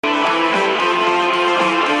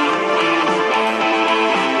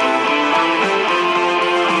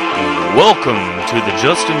Welcome to the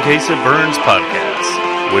Just In Case It Burns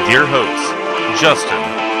podcast with your hosts, Justin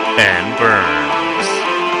and Burns.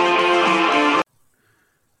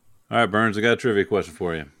 All right, Burns, I got a trivia question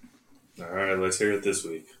for you. All right, let's hear it this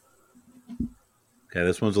week. Okay,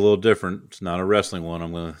 this one's a little different. It's not a wrestling one.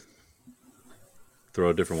 I'm going to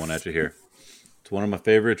throw a different one at you here. It's one of my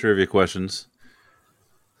favorite trivia questions.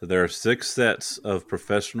 So there are 6 sets of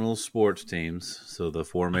professional sports teams, so the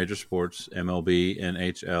 4 major sports, MLB,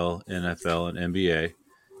 NHL, NFL, and NBA,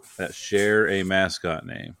 that share a mascot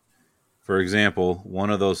name. For example, one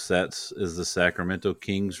of those sets is the Sacramento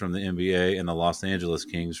Kings from the NBA and the Los Angeles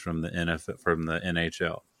Kings from the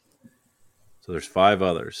NHL. So there's 5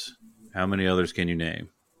 others. How many others can you name?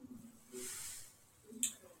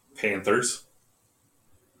 Panthers.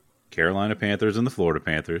 Carolina Panthers and the Florida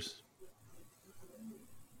Panthers.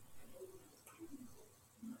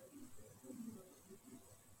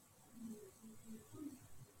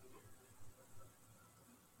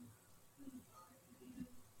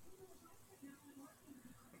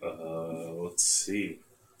 Let's see.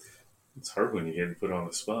 It's hard when you get put on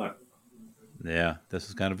the spot. Yeah, this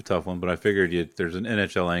is kind of a tough one, but I figured there's an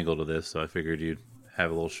NHL angle to this, so I figured you'd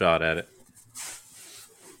have a little shot at it.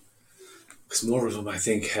 Because more of them, I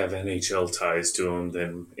think, have NHL ties to them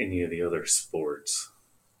than any of the other sports.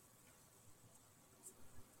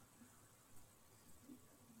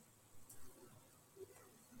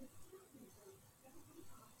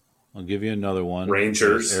 I'll give you another one.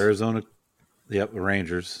 Rangers. There's Arizona. Yep,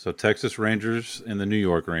 Rangers. So Texas Rangers and the New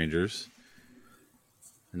York Rangers.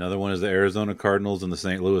 Another one is the Arizona Cardinals and the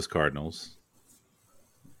St. Louis Cardinals.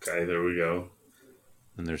 Okay, there we go.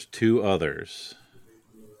 And there's 2 others.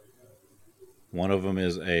 One of them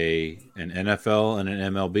is an NFL and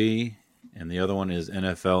an MLB, and the other one is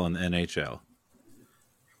NFL and the NHL.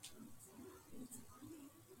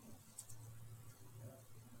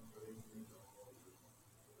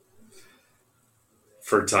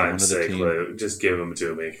 For time's sake, just give them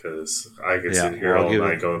to me because I could sit here all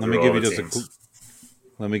night going through all the teams.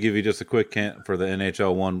 Let me give you just a quick hint for the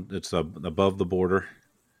NHL one. It's above the border.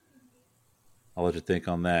 I'll let you think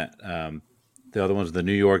on that. The other one's the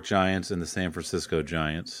New York Giants and the San Francisco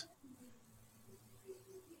Giants.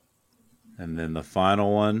 And then the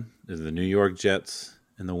final one is the New York Jets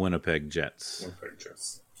and the Winnipeg Jets.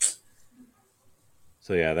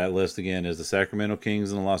 So, yeah, that list again is the Sacramento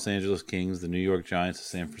Kings and the Los Angeles Kings, the New York Giants, the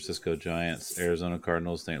San Francisco Giants, Arizona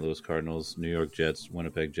Cardinals, St. Louis Cardinals, New York Jets,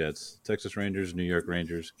 Winnipeg Jets, Texas Rangers, New York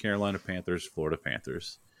Rangers, Carolina Panthers, Florida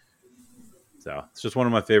Panthers. So, it's just one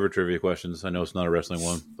of my favorite trivia questions. I know it's not a wrestling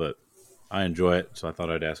one, but I enjoy it, so I thought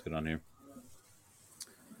I'd ask it on here.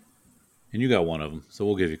 And you got one of them, so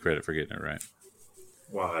we'll give you credit for getting it right.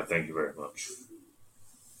 Wow, thank you very much.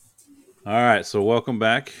 All right, so welcome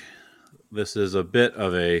back. This is a bit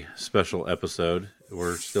of a special episode.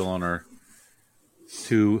 We're still on our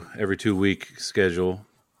every 2 week schedule,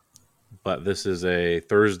 but this is a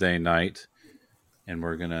Thursday night, and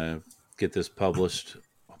we're going to get this published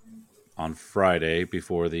on Friday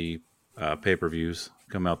before the pay-per-views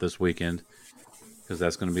come out this weekend, because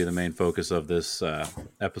that's going to be the main focus of this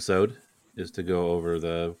episode, is to go over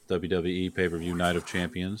the WWE pay-per-view Night of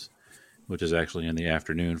Champions, which is actually in the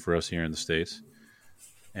afternoon for us here in the States.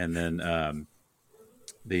 And then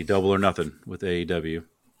the Double or Nothing with AEW.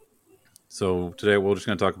 So today we're just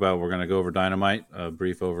going to we're going to go over Dynamite, a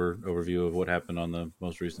brief overview of what happened on the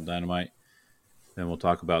most recent Dynamite. Then we'll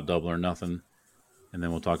talk about Double or Nothing. And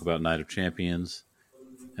then we'll talk about Night of Champions.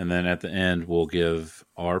 And then at the end, we'll give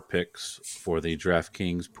our picks for the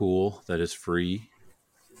DraftKings pool that is free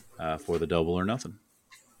for the Double or Nothing.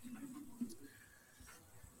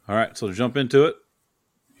 All right, so to jump into it,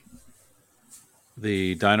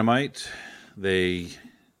 the Dynamite, Tony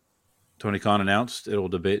Khan announced it will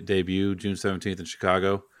debut June 17th in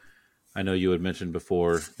Chicago. I know you had mentioned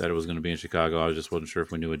before that it was going to be in Chicago. I just wasn't sure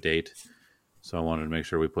if we knew a date, so I wanted to make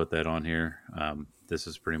sure we put that on here. This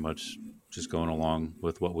is pretty much just going along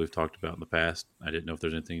with what we've talked about in the past. I didn't know if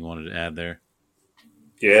there's anything you wanted to add there.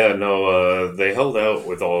 Yeah, no, they held out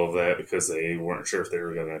with all of that because they weren't sure if they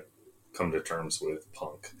were going to come to terms with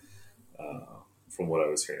Punk, from what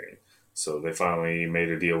I was hearing. So they finally made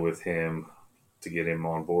a deal with him to get him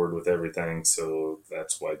on board with everything. So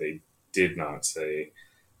that's why they did not say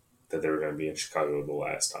that they were going to be in Chicago the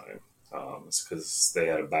last time. It's because they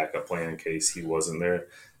had a backup plan in case he wasn't there.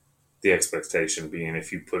 The expectation being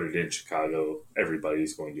if you put it in Chicago,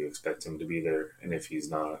 everybody's going to expect him to be there. And if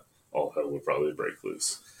he's not, all hell would probably break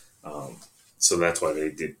loose. So that's why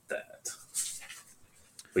they did that.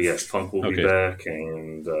 But yes, Punk will be back,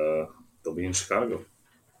 and they'll be in Chicago.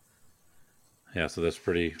 Yeah, so that's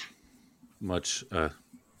pretty much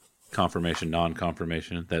confirmation,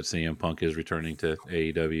 non-confirmation that CM Punk is returning to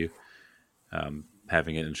AEW.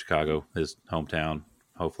 Having it in Chicago, his hometown,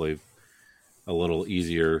 hopefully a little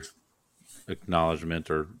easier acknowledgement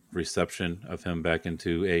or reception of him back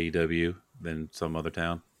into AEW than some other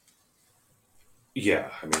town. Yeah,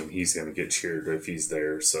 I mean, he's going to get cheered if he's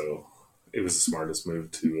there, so it was the smartest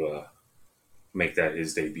move to make that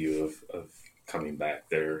his debut of coming back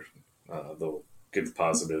there. They'll get the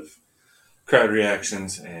positive crowd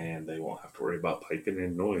reactions, and they won't have to worry about piping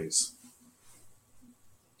in noise.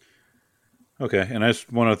 Okay, and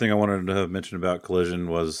one other thing I wanted to mention about Collision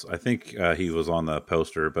was I think he was on the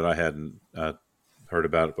poster, but I hadn't heard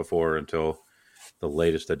about it before until the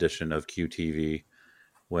latest edition of QTV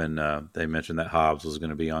when they mentioned that Hobbs was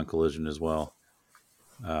going to be on Collision as well.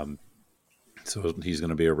 So he's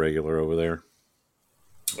going to be a regular over there.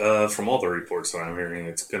 From all the reports that I'm hearing,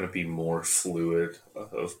 it's going to be more fluid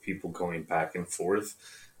of people going back and forth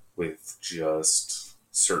with just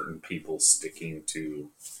certain people sticking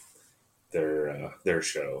to their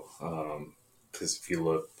show. Because if you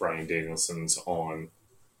look, Bryan Danielson's on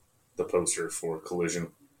the poster for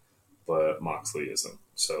Collision, but Moxley isn't.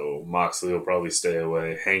 So Moxley will probably stay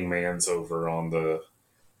away. Hangman's over on the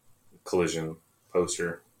Collision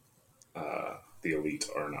poster. The Elite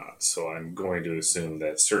are not. So I'm going to assume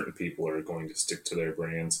that certain people are going to stick to their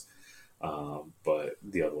brands, but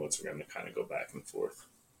the other ones are going to kind of go back and forth.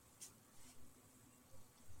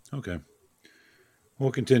 Okay.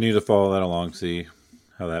 We'll continue to follow that along, see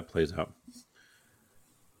how that plays out.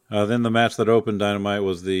 Then the match that opened Dynamite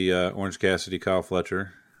was the Orange Cassidy Kyle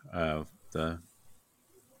Fletcher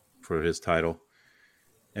for his title.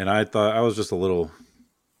 And I thought I was just a little...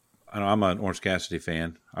 I'm an Orange Cassidy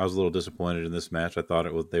fan. I was a little disappointed in this match. I thought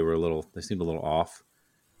they seemed a little off.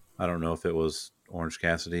 I don't know if it was Orange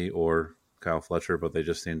Cassidy or Kyle Fletcher, but they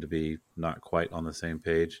just seemed to be not quite on the same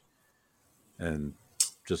page. And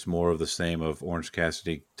just more of the same of Orange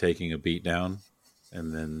Cassidy taking a beat down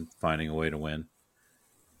and then finding a way to win.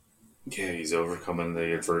 Yeah, he's overcoming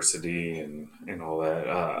the adversity and all that.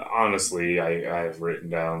 Honestly, I've written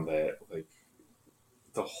down that like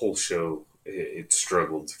the whole show, it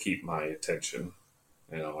struggled to keep my attention.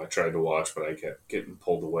 I tried to watch, but I kept getting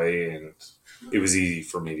pulled away, and it was easy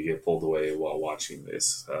for me to get pulled away while watching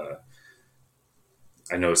this.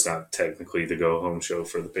 I know it's not technically the go-home show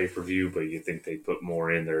for the pay-per-view, but you think they put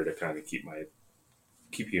more in there to kind of keep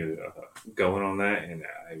you going on that, and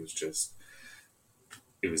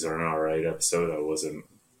it was an alright episode. I wasn't,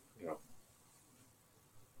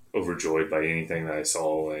 overjoyed by anything that I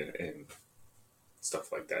saw and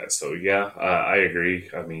stuff like that. So yeah, I agree.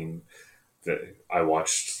 I mean, I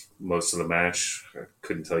watched most of the match. I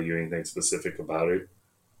couldn't tell you anything specific about it.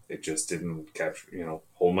 It just didn't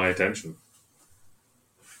hold my attention.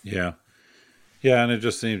 Yeah, and it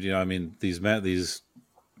just seemed, these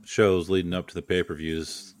shows leading up to the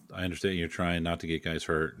pay-per-views, I understand you're trying not to get guys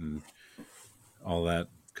hurt and all that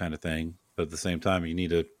kind of thing, but at the same time, you need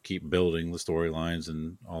to keep building the storylines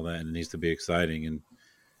and all that, and it needs to be exciting. And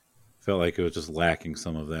felt like it was just lacking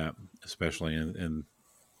some of that, especially in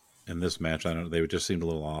this match. They just seemed a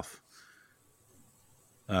little off.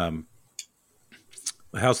 The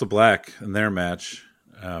House of Black in their match,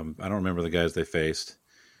 I don't remember the guys they faced.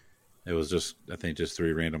 It was just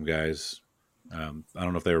 3 random guys. I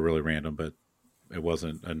don't know if they were really random, but it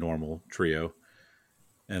wasn't a normal trio.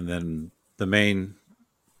 And then the main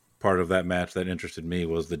part of that match that interested me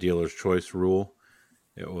was the dealer's choice rule.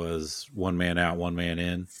 It was 1 man out, 1 man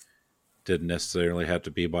in. Didn't necessarily have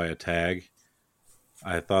to be by a tag.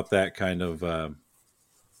 I thought that kind of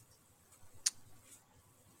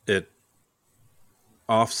it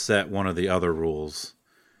offset one of the other rules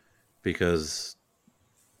because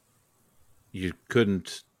you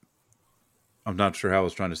couldn't. I'm not sure how I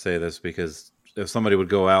was trying to say this, because if somebody would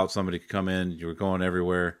go out, somebody could come in. You were going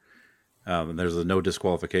everywhere, and there's a no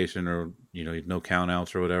disqualification or no count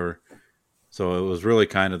outs or whatever. So it was really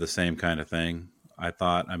kind of the same kind of thing. I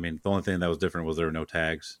thought, the only thing that was different was there were no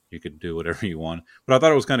tags. You could do whatever you want. But I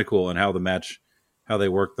thought it was kind of cool, and how they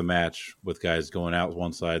worked the match with guys going out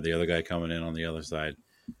one side, the other guy coming in on the other side.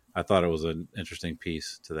 I thought it was an interesting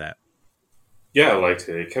piece to that. Yeah, I liked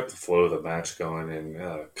it. It kept the flow of the match going and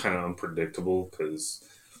kind of unpredictable, because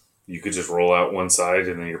you could just roll out one side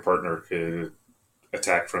and then your partner could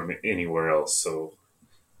attack from anywhere else. So,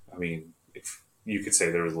 if you could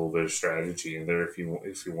say there was a little bit of strategy in there if you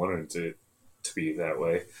wanted it to be that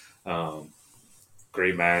way.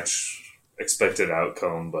 Great match, expected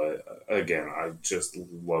outcome, but again, I just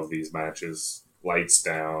love these matches. Lights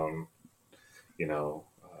down,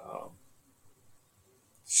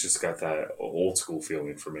 it's just got that old school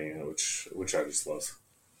feeling for me, which I just love.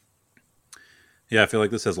 Yeah, I feel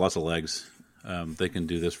like this has lots of legs. They can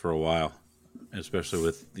do this for a while, especially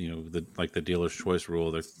with the dealer's choice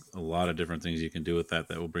rule. There's a lot of different things you can do with that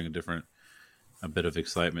will bring a bit of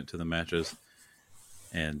excitement to the matches,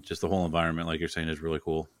 and just the whole environment, like you're saying, is really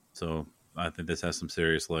cool. So I think this has some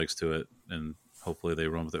serious legs to it, and hopefully they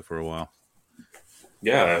run with it for a while.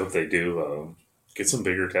 Yeah, I hope they do. Get some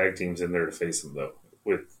bigger tag teams in there to face them, though,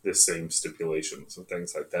 with the same stipulations and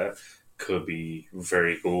things like that. Could be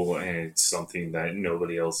very cool, and it's something that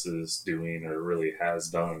nobody else is doing or really has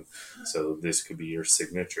done. So this could be your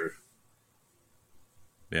signature.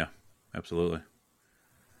 Yeah, absolutely.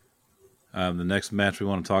 The next match we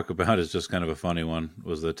want to talk about is just kind of a funny one.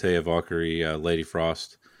 Was the Taya Valkyrie Lady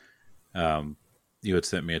Frost? You had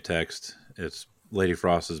sent me a text. It's Lady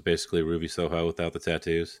Frost is basically Ruby Soho without the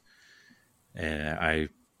tattoos, and I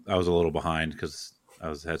was a little behind because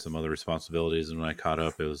had some other responsibilities, and when I caught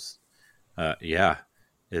up, it was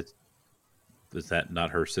is that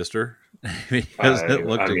not her sister? Because it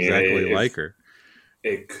looked exactly like her.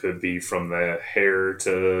 It could be from the hair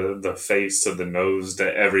to the face to the nose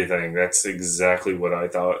to everything. That's exactly what I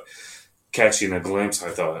thought. Catching a glimpse, I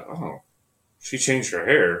thought, oh, she changed her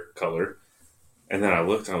hair color. And then I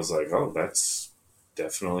looked and I was like, oh, that's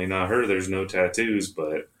definitely not her. There's no tattoos.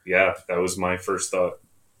 But yeah, that was my first thought.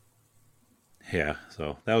 Yeah,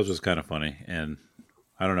 so that was just kind of funny. And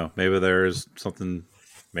I don't know, maybe there is something,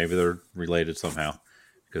 maybe they're related somehow,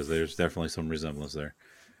 because there's definitely some resemblance there.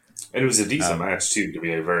 And it was a decent match, too, to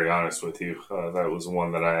be very honest with you. That was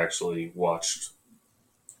one that I actually watched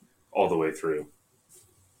all the way through.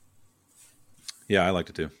 Yeah, I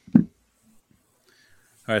liked it, too. All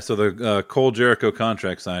right, so the Cole Jericho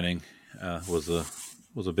contract signing was a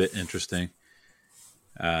bit interesting.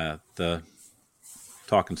 The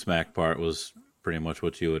talking smack part was pretty much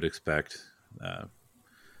what you would expect.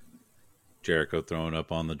 Jericho throwing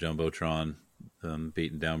up on the Jumbotron,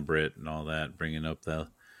 beating down Britt and all that, bringing up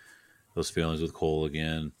those feelings with Cole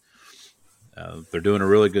again. They're doing a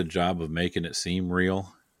really good job of making it seem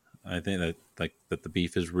real. I think that the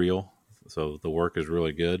beef is real, so the work is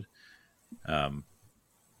really good.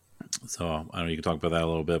 So I don't know, you can talk about that a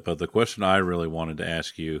little bit, but the question I really wanted to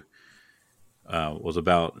ask you was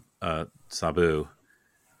about Sabu,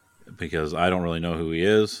 because I don't really know who he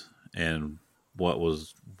is and what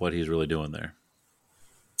he's really doing there.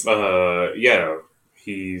 Yeah,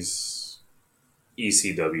 he's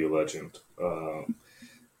ECW legend.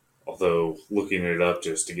 Although looking it up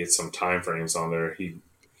just to get some time frames on there, he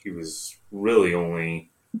was really only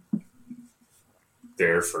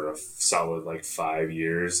there for a solid 5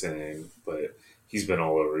 years, but he's been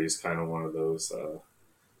all over. He's kind of one of those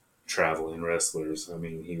traveling wrestlers. I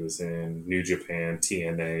mean, he was in New Japan,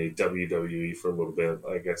 TNA, WWE for a little bit.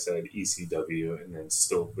 Like I said, ECW, and then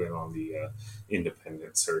still been on the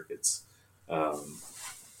independent circuits.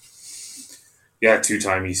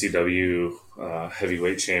 Two-time ECW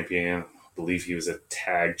heavyweight champion. I believe he was a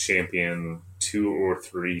tag champion 2 or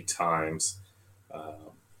 3 times.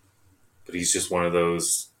 But he's just one of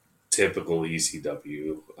those typical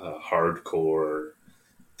ECW, hardcore,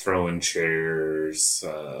 throwing chairs,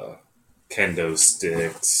 kendo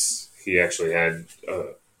sticks. He actually had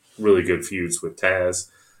really good feuds with Taz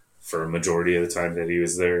for a majority of the time that he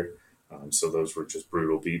was there. So those were just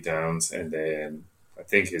brutal beatdowns. And then I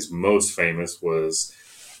think his most famous was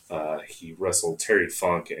he wrestled Terry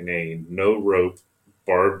Funk in a no-rope,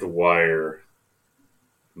 barbed wire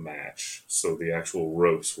match. So the actual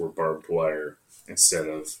ropes were barbed wire instead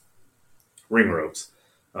of ring ropes.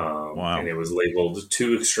 Wow. And it was labeled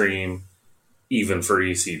too extreme, even for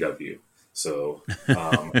ECW. So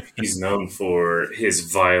he's known for his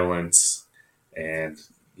violence. And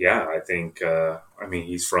yeah, I think,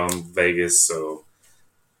 he's from Vegas, so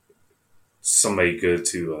somebody good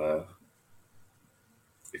to,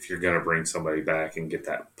 if you're going to bring somebody back and get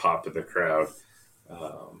that pop of the crowd,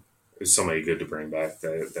 it's somebody good to bring back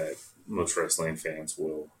that most wrestling fans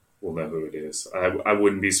will know who it is. I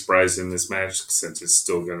wouldn't be surprised in this match, since it's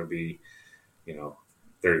still going to be,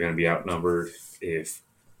 they're going to be outnumbered. If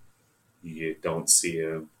you don't see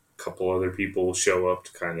a couple other people show up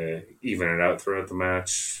to kind of even it out throughout the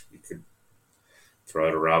match, you could throw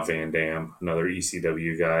out a Rob Van Dam, another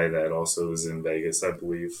ECW guy that also is in Vegas, I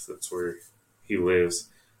believe. That's where he lives.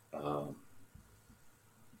 We'll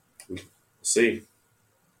see.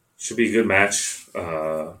 Should be a good match.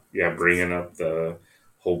 Bringing up the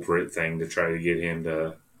whole Brit thing to try to get him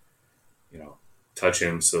to, touch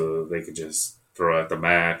him so they could just throw out the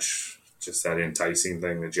match. Just that enticing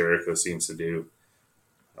thing that Jericho seems to do.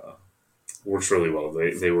 Works really well.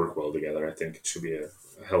 They work well together. I think it should be a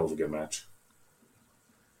hell of a good match.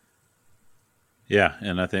 Yeah,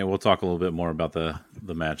 and I think we'll talk a little bit more about the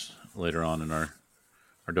match later on in our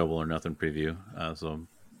Double or Nothing preview. So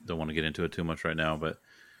don't want to get into it too much right now, but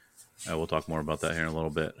we'll talk more about that here in a little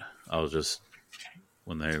bit. I was just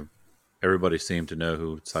when everybody seemed to know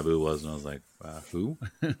who Sabu was, and I was like, who?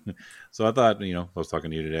 So I thought, I was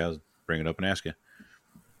talking to you today. I was bring it up and ask you.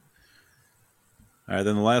 All right,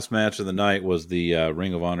 then the last match of the night was the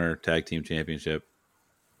Ring of Honor Tag Team Championship,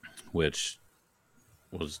 which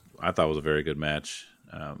I thought was a very good match.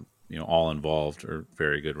 All involved are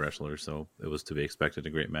very good wrestlers, so it was to be expected, a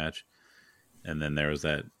great match. And then there was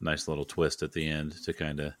that nice little twist at the end to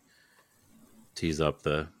kind of tease up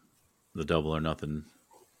the Double or Nothing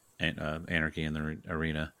anarchy in the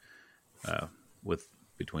arena with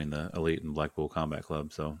between the Elite and Blackpool Combat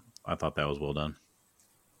Club. So I thought that was well done.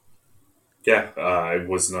 Yeah, I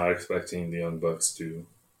was not expecting the Young Bucks to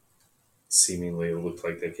seemingly look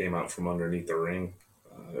like they came out from underneath the ring.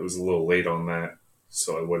 It was a little late on that,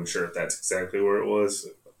 so I wasn't sure if that's exactly where it was,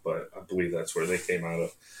 but I believe that's where they came out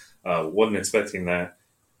of. Wasn't expecting that.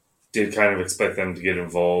 Did kind of expect them to get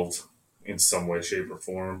involved in some way, shape, or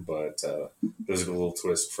form, but there's a little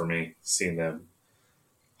twist for me, seeing them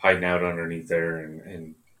hiding out underneath there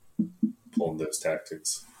and pulling those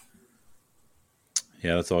tactics.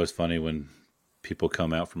 Yeah, that's always funny when people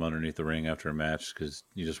come out from underneath the ring after a match, because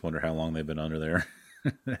you just wonder how long they've been under there,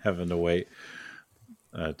 having to wait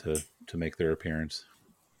to make their appearance.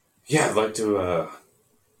 Yeah, I'd like to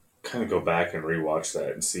kind of go back and rewatch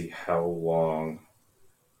that and see how long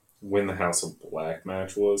when the House of Black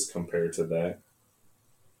match was compared to that.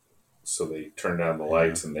 So they turned down the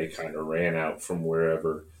lights and they kind of ran out from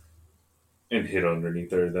wherever and hit underneath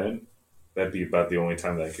there. Then that'd be about the only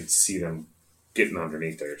time that I could see them getting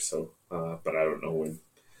underneath there. So, but I don't know when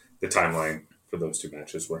the timeline for those two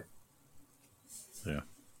matches were. Yeah.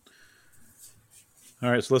 All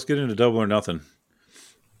right, so let's get into Double or Nothing.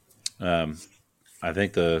 I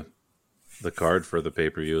think the card for the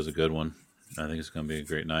pay-per-view is a good one. I think it's going to be a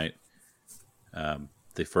great night.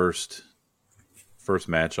 The first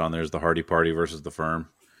match on there is the Hardy Party versus the Firm.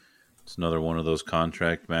 It's another one of those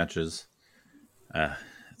contract matches.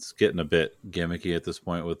 It's getting a bit gimmicky at this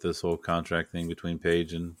point with this whole contract thing between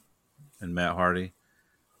Paige and Matt Hardy.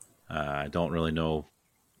 I don't really know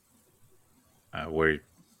where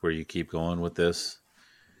you keep going with this.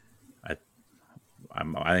 I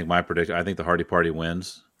think my prediction. I think the Hardy Party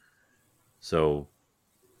wins, so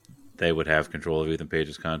they would have control of Ethan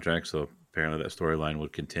Page's contract. So apparently that storyline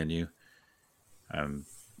would continue. The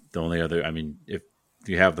only other, if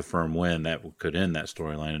you have the Firm win, that could end that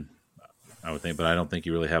storyline, I would think. But I don't think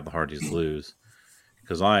you really have the Hardys lose,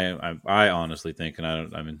 because I honestly think, and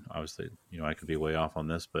obviously, I could be way off on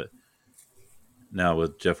this, but now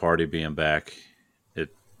with Jeff Hardy being back,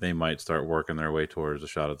 they might start working their way towards a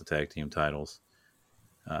shot at the tag team titles.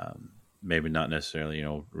 Maybe not necessarily,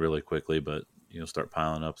 really quickly, but start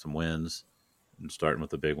piling up some wins and starting with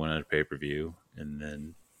the big one at a pay-per-view, and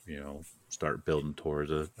then start building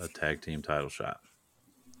towards a tag team title shot.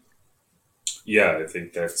 Yeah, I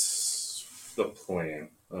think that's the plan.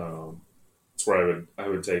 That's where I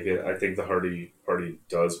would take it. I think the Hardy Party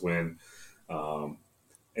does win, and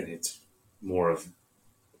it's more of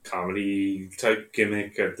a comedy type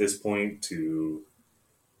gimmick at this point.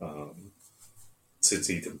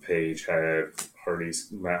 Since Ethan Page had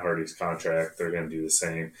Matt Hardy's contract, they're going to do the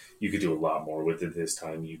same. You could do a lot more with it this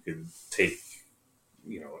time. You could take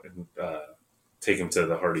him to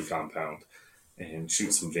the Hardy compound and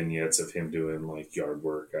shoot some vignettes of him doing like yard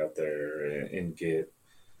work out there, and get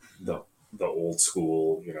the old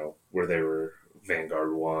school, where they were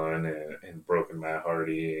Vanguard 1 and Broken Matt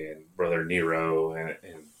Hardy and Brother Nero and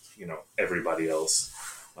everybody else.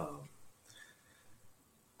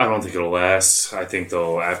 I don't think it'll last. I think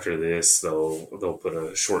after this they'll put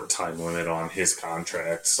a short time limit on his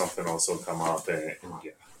contract. Something else will come up, and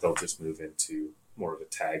they'll just move into more of a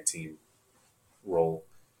tag team role.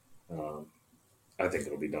 I think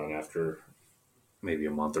it'll be done after maybe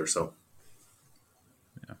a month or so.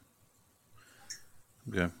 Yeah.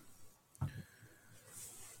 Okay.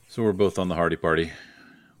 So we're both on the Hardy Party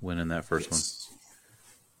winning that first one.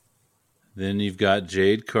 Then you've got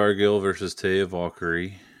Jade Cargill versus Taya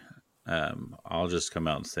Valkyrie. I'll just come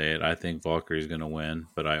out and say it. I think Valkyrie's going to win,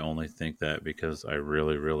 but I only think that because I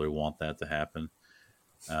really, really want that to happen.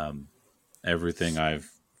 Everything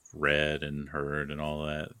I've read and heard and all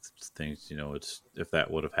that things, it's if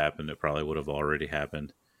that would have happened, it probably would have already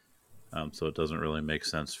happened. So it doesn't really make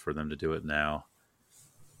sense for them to do it now.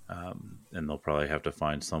 And they'll probably have to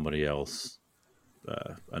find somebody else,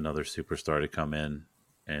 another superstar to come in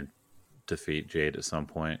and defeat Jade at some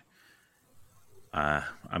point. I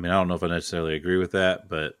mean, I don't know if I necessarily agree with that,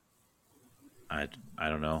 but I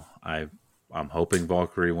don't know. I'm hoping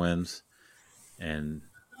Valkyrie wins and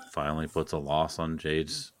finally puts a loss on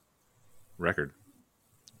Jade's record.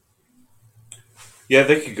 Yeah,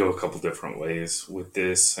 they could go a couple different ways with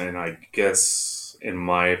this, and I guess, in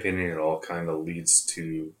my opinion, it all kind of leads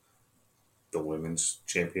to the women's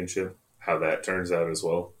championship, how that turns out as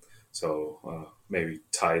well. So maybe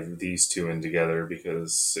tie these two in together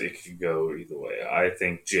because it could go either way. I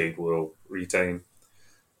think Jade will retain,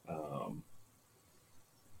 um,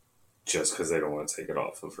 just because they don't want to take it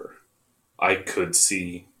off of her. I could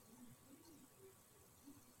see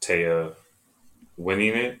Taya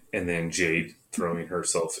winning it and then Jade throwing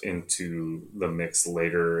herself into the mix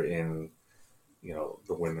later in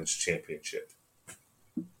the women's championship,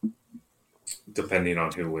 depending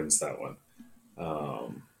on who wins that one.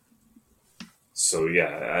 Um, so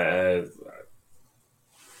yeah,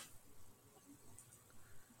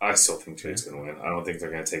 I still think Jade's going to win. I don't think they're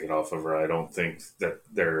going to take it off of her. I don't think that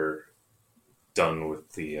they're done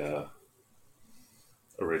with the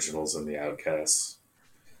originals and the outcasts.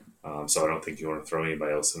 So I don't think you want to throw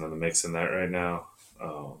anybody else into the mix in that right now.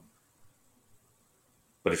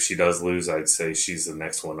 But if she does lose, I'd say she's the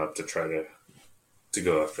next one up to try to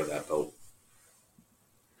go after that belt.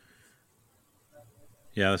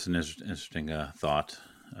 Yeah, that's an interesting thought.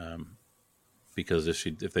 Because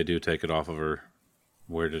if they do take it off of her,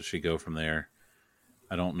 where does she go from there?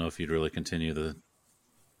 I don't know if you'd really continue the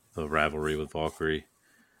rivalry with Valkyrie.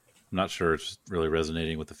 I'm not sure it's really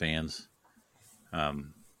resonating with the fans.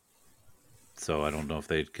 So I don't know if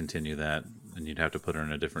they'd continue that, and you'd have to put her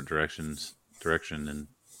in a different direction. And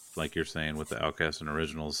like you're saying with the Outcast and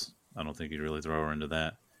Originals, I don't think you'd really throw her into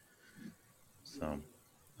that. So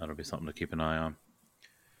that'll be something to keep an eye on.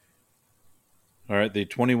 All right, the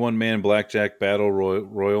 21-man Blackjack Battle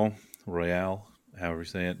Royale, however you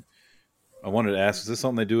say it. I wanted to ask, is this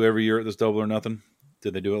something they do every year at this Double or Nothing?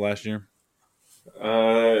 Did they do it last year?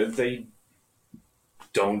 They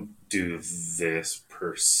don't do this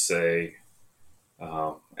per se.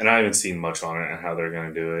 And I haven't seen much on it and how they're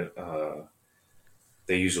going to do it.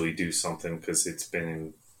 They usually do something because it's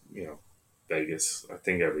been in, Vegas. I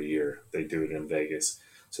think every year they do it in Vegas.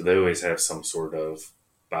 So they always have some sort of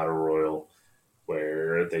battle royal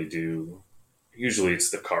where they do, usually it's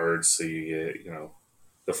the cards. So you get,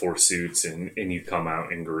 the 4 suits and you come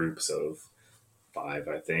out in groups of 5,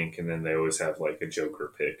 I think. And then they always have like a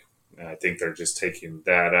Joker pick. And I think they're just taking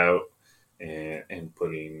that out and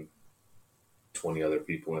putting 20 other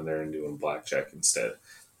people in there and doing blackjack instead.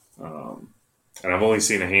 And I've only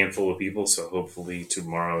seen a handful of people, so hopefully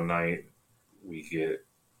tomorrow night we get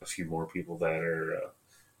a few more people that are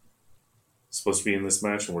supposed to be in this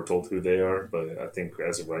match, and we're told who they are. But I think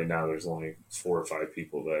as of right now, there's only 4 or 5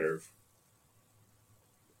 people that have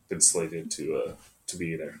been slated to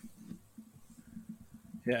be there.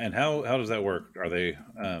 Yeah, and how does that work? Are they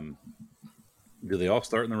do they all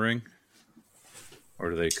start in the ring, or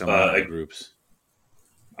do they come out in groups?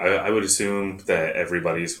 I would assume that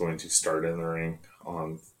everybody's going to start in the ring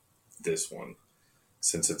on this one,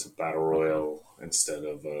 since it's a battle royal instead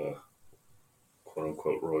of a quote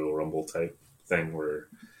unquote Royal Rumble type thing where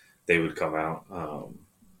they would come out.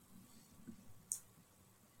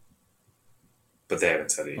 But they haven't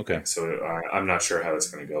said anything, okay. So I'm not sure how it's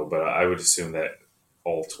going to go. But I would assume that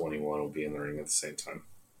all 21 will be in the ring at the same time.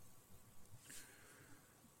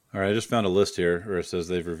 All right, I just found a list here where it says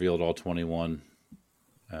they've revealed all 21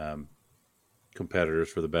 competitors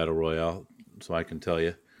for the Battle Royale, so I can tell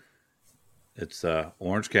you. It's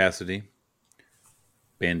Orange Cassidy,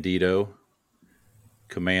 Bandito,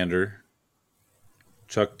 Commander,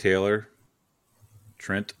 Chuck Taylor,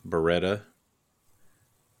 Trent Beretta,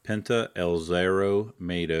 Penta El Zero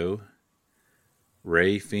Mado,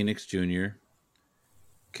 Ray Phoenix Jr.,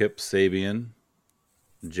 Kip Sabian,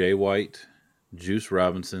 Jay White, Juice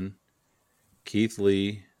Robinson, Keith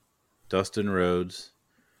Lee, Dustin Rhodes,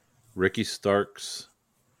 Ricky Starks,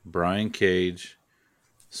 Brian Cage,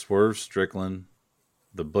 Swerve Strickland,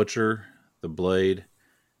 The Butcher, The Blade,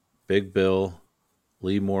 Big Bill,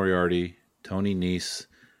 Lee Moriarty, Tony Nese,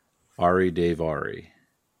 Ari Daivari.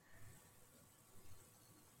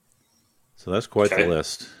 So that's quite the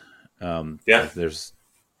list. There's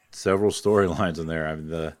several storylines in there. I mean,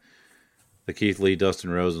 the Keith Lee, Dustin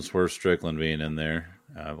Rhodes, and Swerve Strickland being in there,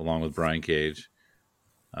 along with Brian Cage.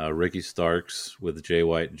 Ricky Starks with Jay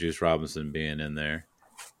White and Juice Robinson being in there.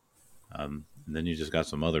 And then you just got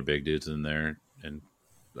some other big dudes in there, and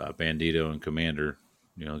Bandito and Commander,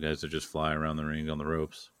 guys that just fly around the ring on the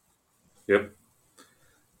ropes. Yep.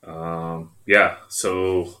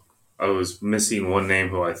 So I was missing one name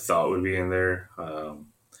who I thought would be in there.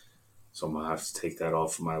 So I'm going to have to take that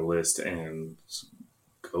off of my list and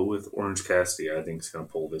go with Orange Cassidy. I think it's going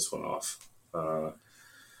to pull this one off. I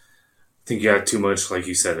think you got too much, like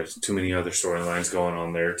you said, there's too many other storylines going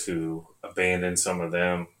on there to abandon some of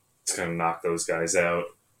them. It's going to knock those guys out.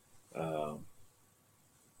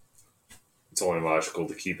 It's only logical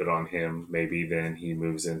to keep it on him. Maybe then he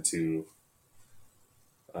moves into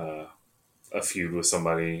a feud with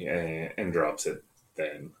somebody and drops it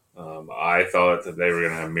then. I thought that they were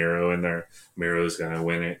going to have Miro in there. Miro's going to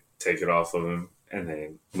win it, take it off of him, and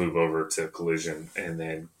then move over to Collision and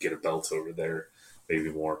then get a belt over there,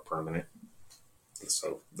 maybe more permanent.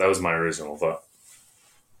 So that was my original thought.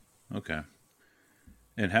 Okay.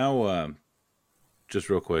 And how, just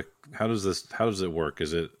real quick, how does it work?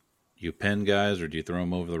 Is it you pin guys or do you throw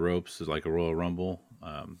them over the ropes? Is it like a Royal Rumble?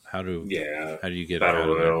 How do you get Battle out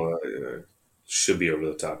of Royal should be over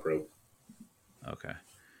the top rope. Okay.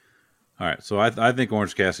 All right. So I think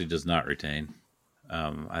Orange Cassidy does not retain.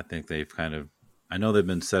 I think I know they've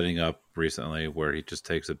been setting up recently where he just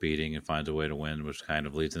takes a beating and finds a way to win, which kind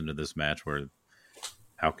of leads into this match where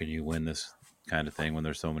how can you win this kind of thing when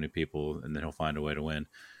there's so many people, and then he'll find a way to win.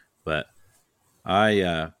 But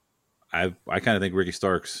I kind of think Ricky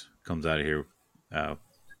Starks comes out of here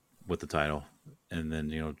with the title, and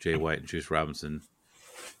then Jay White and Juice Robinson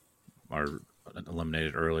are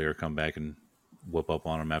eliminated earlier, come back and whoop up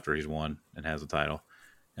on him after he's won and has the title,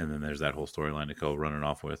 and then there's that whole storyline to go running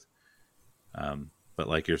off with. But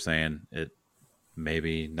like you're saying, it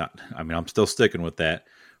maybe not. I mean, I'm still sticking with that,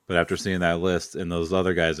 but after seeing that list and those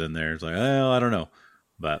other guys in there, it's like, I don't know.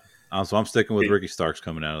 But so I'm sticking with Ricky Starks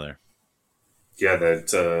coming out of there. Yeah,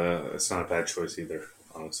 it's not a bad choice either,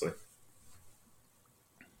 honestly.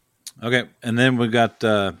 Okay, and then we got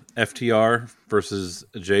FTR versus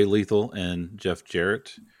Jay Lethal and Jeff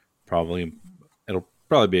Jarrett. It'll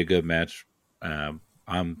probably be a good match.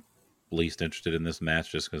 I'm least interested in this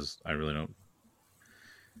match just because I really don't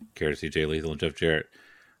care to see Jay Lethal and Jeff Jarrett.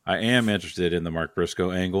 I am interested in the Mark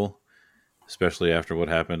Briscoe angle, especially after what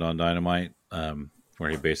happened on Dynamite, where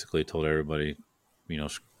he basically told everybody,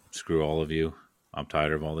 screw all of you. I'm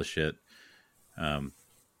tired of all this shit.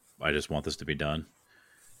 I just want this to be done.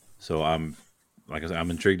 So I'm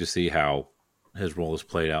intrigued to see how his role is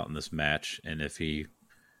played out in this match, and if he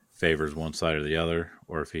favors one side or the other,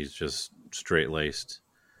 or if he's just straight-laced,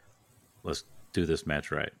 let's do this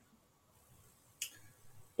match right.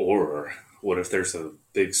 Or what if there's a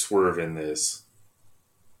big swerve in this?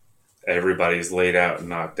 Everybody's laid out and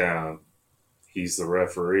knocked down. He's the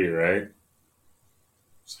referee, right?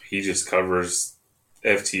 So he just covers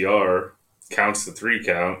FTR, counts the 3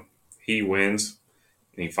 count, he wins,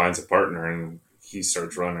 and he finds a partner, and he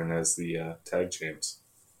starts running as the tag champs.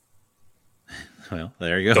 Well,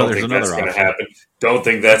 there you go. There's another option. Don't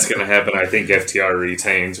think that's going to happen. I think FTR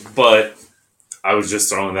retains, but I was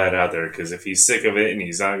just throwing that out there because if he's sick of it and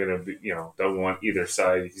he's not going to be, don't want either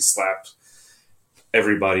side, he slapped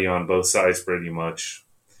everybody on both sides pretty much.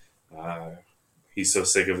 He's so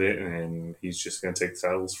sick of it, and he's just going to take the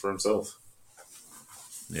titles for himself.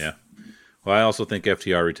 Yeah. Well, I also think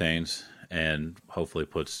FTR retains and hopefully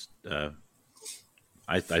puts.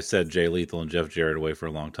 I said Jay Lethal and Jeff Jarrett away for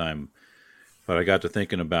a long time, but I got to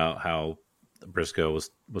thinking about how Briscoe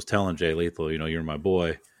was telling Jay Lethal, you're my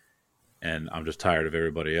boy, and I'm just tired of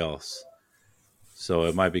everybody else. So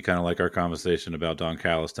it might be kind of like our conversation about Don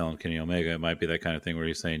Callis telling Kenny Omega. It might be that kind of thing where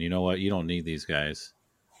he's saying, you know what, you don't need these guys.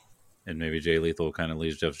 And maybe Jay Lethal kind of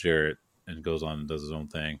leaves Jeff Jarrett and goes on and does his own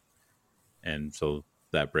thing. And so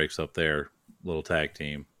that breaks up their little tag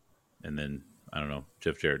team. And then, I don't know,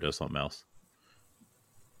 Jeff Jarrett does something else.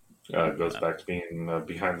 It goes back to being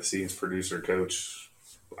behind-the-scenes producer, coach.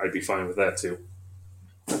 I'd be fine with that, too.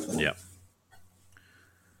 Yeah.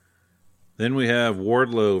 Then we have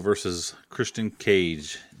Wardlow versus Christian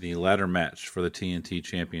Cage, the ladder match for the TNT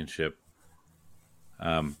Championship.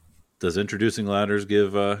 Does introducing ladders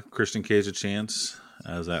give Christian Cage a chance?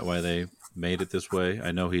 Is that why they made it this way?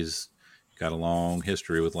 I know he's got a long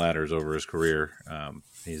history with ladders over his career.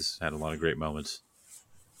 He's had a lot of great moments.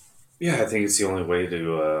 Yeah, I think it's the only way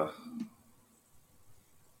to...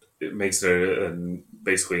 it makes it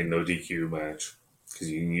basically a no DQ match because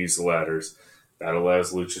you can use the ladders. That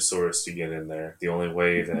allows Luchasaurus to get in there. The only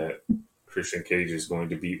way that Christian Cage is going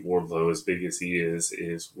to beat Wardlow as big as he is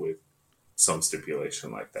with some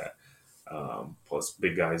stipulation like that. Plus,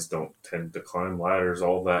 big guys don't tend to climb ladders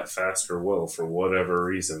all that fast or well for whatever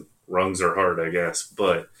reason. Rungs are hard, I guess,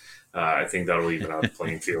 but I think that'll even out the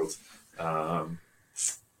playing field.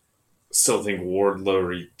 Still think Wardlow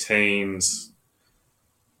retains.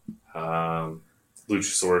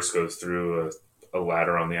 Luchasaurus goes through a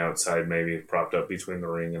ladder on the outside, maybe propped up between the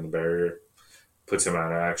ring and the barrier, puts him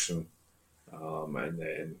out of action, and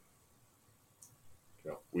then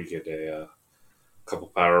we get a couple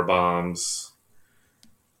power bombs,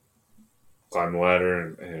 climb the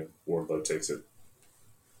ladder, and Wardlow takes it.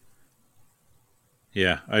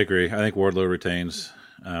 Yeah, I agree. I think Wardlow retains.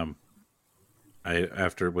 With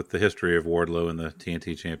the history of Wardlow in the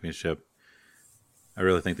TNT Championship, I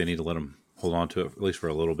really think they need to let him hold on to it at least for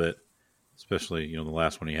a little bit, especially the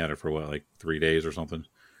last one he had it for like 3 days or something.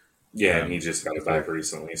 Yeah, and he just got it back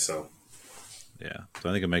recently, so yeah. So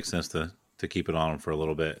I think it makes sense to keep it on him for a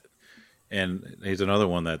little bit. And he's another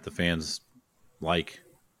one that the fans like.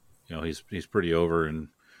 He's pretty over, and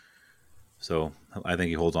so I think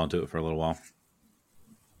he holds on to it for a little while.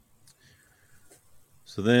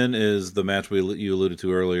 So then is the match you alluded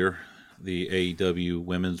to earlier, the AEW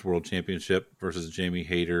Women's World Championship versus Jamie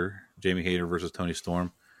Hayter versus Toni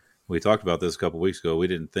Storm. We talked about this a couple weeks ago. We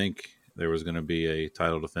didn't think there was going to be a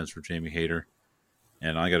title defense for Jamie Hayter.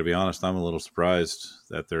 And I got to be honest, I'm a little surprised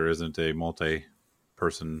that there isn't a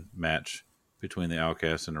multi-person match between the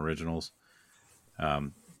Outcasts and Originals.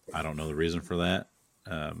 I don't know the reason for that.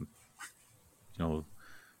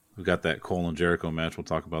 We've got that Cole and Jericho match. We'll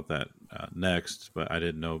talk about that next. But I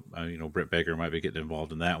didn't know, Britt Baker might be getting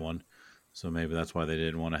involved in that one. So maybe that's why they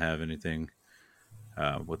didn't want to have anything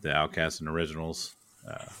with the Outcasts and Originals.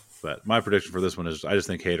 But my prediction for this one is I just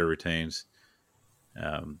think Hayter retains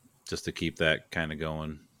just to keep that kind of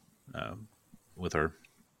going with her.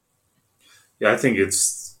 Yeah, I think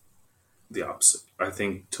it's the opposite. I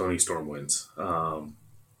think Toni Storm wins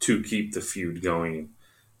to keep the feud going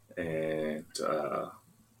and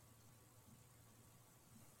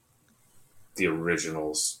the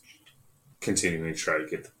Originals continuing to try to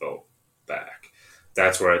get the belt back.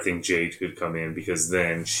 That's where I think Jade could come in, because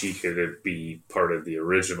then she could be part of the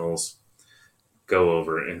Originals, go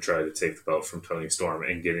over and try to take the belt from Toni Storm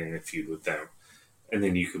and get in a feud with them. And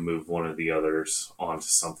then you can move one of the others onto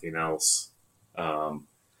something else.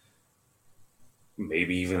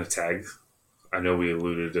 Maybe even a tag. I know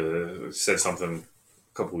we said something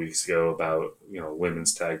a couple weeks ago about,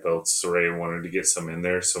 women's tag belts. Saraya wanted to get some in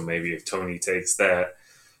there. So maybe if Toni takes that,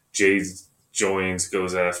 Jade joins,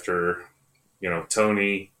 goes after,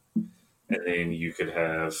 Toni, and then you could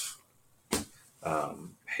have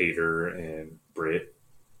Hayter and Britt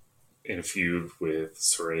in a feud with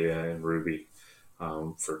Saraya and Ruby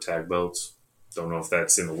for tag belts. Don't know if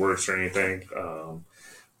that's in the works or anything.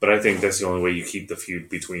 But I think that's the only way you keep the feud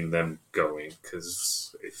between them going,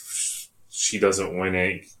 because if she doesn't win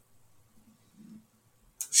it,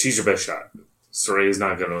 she's your best shot. Saraya's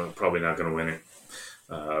probably not gonna win it.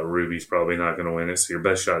 Ruby's probably not gonna win it. So your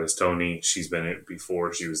best shot is Toni. She's been it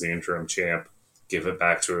before. She was the interim champ. Give it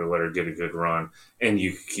back to her. Let her get a good run, and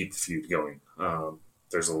you could keep the feud going.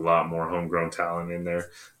 There's a lot more homegrown talent in there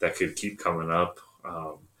that could keep coming up,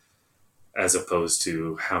 as opposed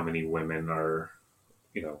to how many women are,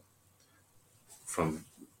 from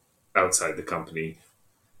outside the company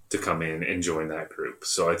to come in and join that group.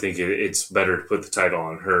 So I think it's better to put the title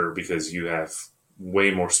on her, because you have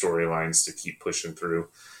way more storylines to keep pushing through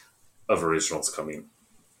of Originals coming.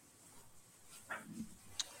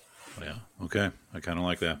 Yeah, okay. I kind of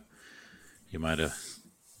like that. You might have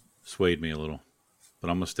swayed me a little, but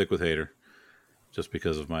I'm going to stick with Hayter just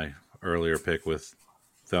because of my earlier pick with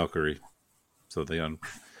Valkyrie. So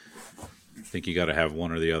I think you got to have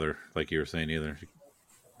one or the other, like you were saying. Either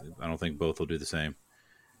I don't think both will do the same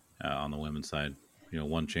on the women's side.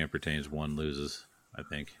 One champ retains, one loses, I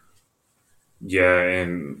think. Yeah,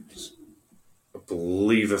 and I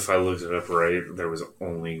believe if I looked it up right, there was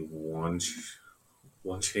only one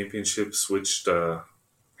championship switched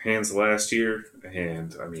hands last year,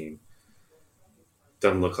 and I mean,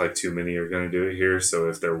 doesn't look like too many are going to do it here. So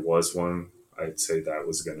if there was one, I'd say that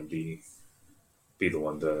was going to be the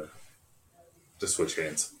one to switch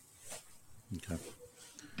hands. Okay.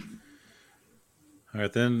 All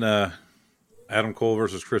right, then Adam Cole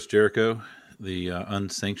versus Chris Jericho, the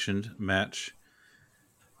unsanctioned match.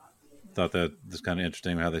 Thought that was kind of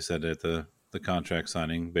interesting how they said at the contract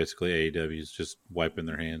signing. Basically, AEW is just wiping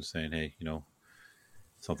their hands, saying, "Hey,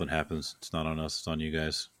 something happens, it's not on us, it's on you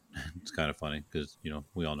guys." It's kind of funny because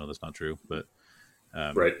we all know that's not true, but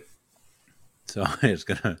right. So it's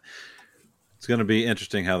gonna be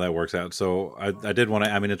interesting how that works out. So I did want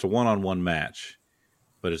to. I mean, it's a one-on-one match,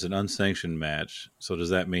 but it's an unsanctioned match. So does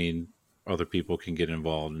that mean other people can get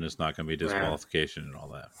involved and it's not going to be disqualification and all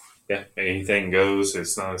that? Yeah, anything goes.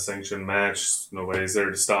 It's not a sanctioned match. Nobody's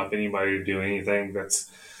there to stop anybody to do anything.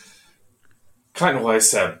 kind of why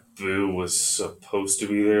Sabu was supposed to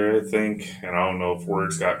be there, I think. And I don't know if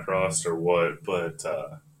words got crossed or what, but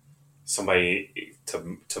somebody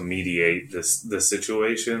to mediate this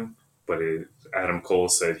situation. But Adam Cole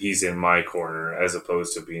said he's in my corner, as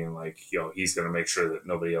opposed to being like, he's going to make sure that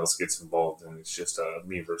nobody else gets involved, and it's just a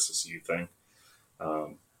me versus you thing.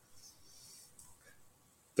 Um,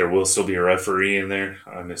 there will still be a referee in there,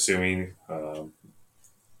 I'm assuming,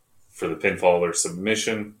 for the pinfall or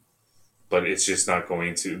submission, but it's just not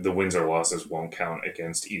going to. The wins or losses won't count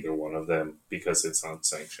against either one of them because it's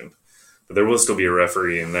unsanctioned. But there will still be a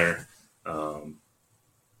referee in there.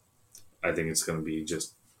 I think it's going to be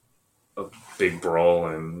just a big brawl,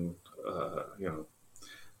 and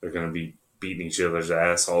they're going to be beating each other's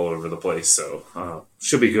ass all over the place. So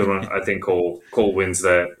should be a good one. I think Cole wins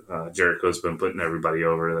that. Jericho's been putting everybody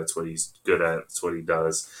over. That's what he's good at. That's what he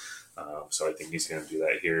does. So I think he's going to do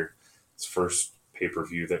that here. It's first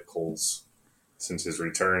pay-per-view that Cole's since his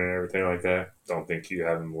return and everything like that. Don't think you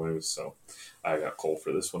have him lose. So I got Cole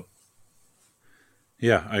for this one.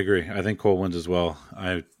 Yeah, I agree. I think Cole wins as well.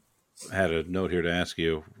 I had a note here to ask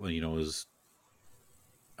you.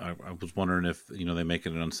 I was wondering if they make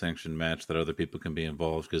it an unsanctioned match that other people can be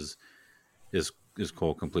involved, because is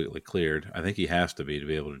Cole completely cleared? I think he has to be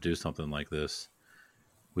able to do something like this.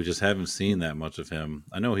 We just haven't seen that much of him.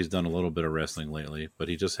 I know he's done a little bit of wrestling lately, but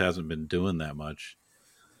he just hasn't been doing that much.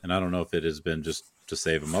 And I don't know if it has been just to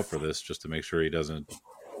save him up for this, just to make sure he doesn't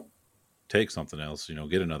take something else,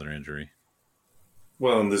 get another injury.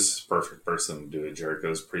 Well, and this is a perfect person to do it.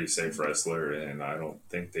 Jericho's a pretty safe wrestler, and I don't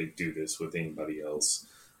think they do this with anybody else.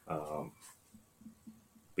 But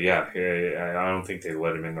yeah, I don't think they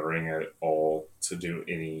let him in the ring at all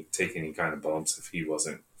to take any kind of bumps if he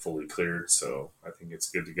wasn't fully cleared. So I think it's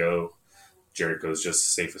good to go. Jericho's just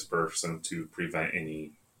the safest person to prevent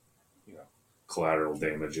any collateral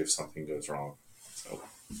damage if something goes wrong. So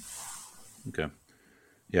okay,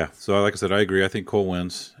 yeah. So like I said, I agree. I think Cole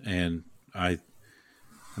wins, and I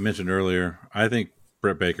mentioned earlier, I think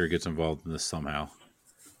Britt Baker gets involved in this somehow,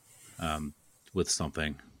 with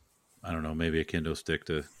something. I don't know, maybe a kendo stick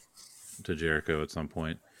to Jericho at some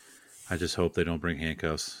point. I just hope they don't bring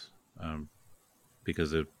handcuffs,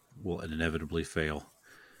 because it will inevitably fail.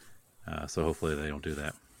 So hopefully they don't do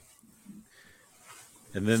that.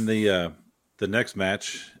 And then the next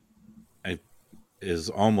match is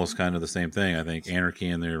almost kind of the same thing. I think Anarchy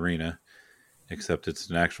in the Arena, except it's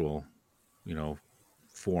an actual,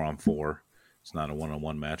 4-on-4. It's not a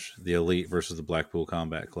 1-on-1 match. The Elite versus the Blackpool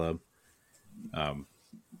Combat Club.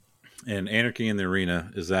 And Anarchy in the Arena,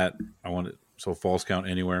 is that, so Falls Count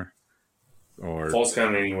Anywhere? Or Falls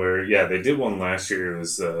Count Anywhere. Yeah, they did one last year. It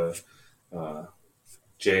was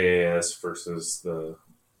JAS versus the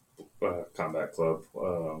Combat Club.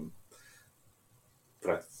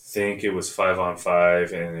 But I think it was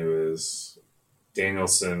 5-on-5, and it was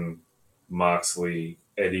Danielson, Moxley,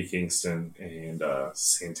 Eddie Kingston, and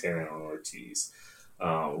Santana and Ortiz.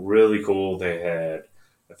 Really cool. They had,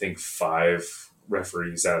 I think, 5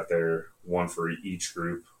 referees out there, one for each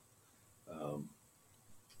group.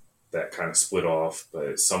 That kind of split off,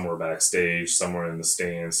 but some were backstage, some were in the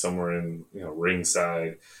stands, some were in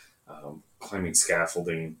ringside, climbing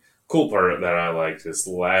scaffolding. Cool part that I liked is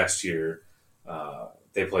last year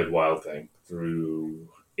they played Wild Thing through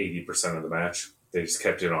 80% of the match. They just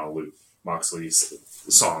kept it on a loop. Moxley's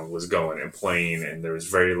song was going and playing, and there was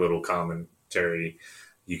very little commentary.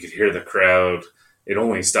 You could hear the crowd. It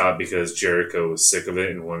only stopped because Jericho was sick of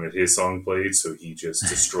it and wanted his song played, so he just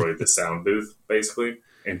destroyed the sound booth, basically,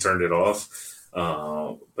 and turned it off.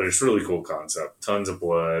 But it's a really cool concept. Tons of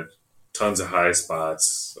blood, tons of high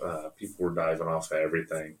spots. People were diving off of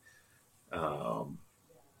everything.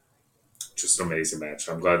 Just an amazing match.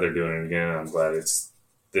 I'm glad they're doing it again. I'm glad it's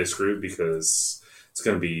this group, because it's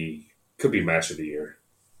going to be, could be match of the year.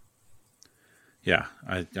 Yeah,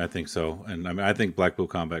 I think so. And I mean, I think Blackpool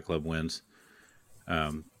Combat Club wins.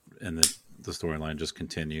 And the storyline just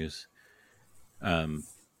continues. I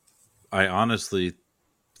honestly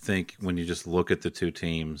think when you just look at the two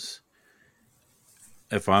teams,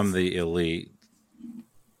 if I'm the Elite,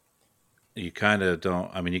 you kind of don't.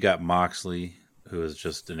 I mean, you got Moxley, who is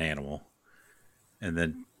just an animal, and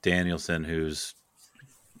then Danielson, who's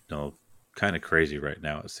kind of crazy right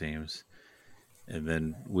now, it seems, and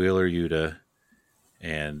then Wheeler Yuta,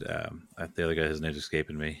 and the other guy, his name's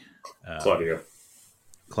escaping me,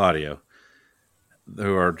 Claudio,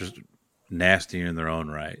 who are just nasty in their own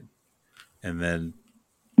right. And then,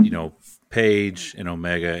 Paige and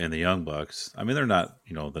Omega and the Young Bucks, I mean, they're not,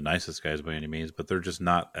 the nicest guys by any means, but they're just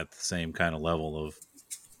not at the same kind of level of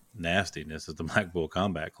nastiness as the Blackpool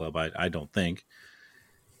Combat Club, I don't think.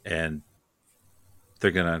 And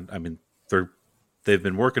they're gonna. I mean, they've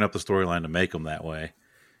been working up the storyline to make them that way,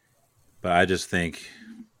 but I just think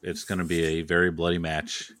it's going to be a very bloody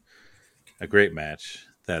match, a great match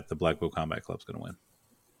that the Blackpool Combat Club's going to win.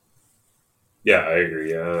 Yeah, I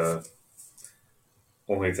agree.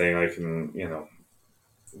 Only thing I can,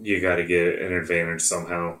 you got to get an advantage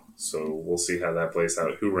somehow. So we'll see how that plays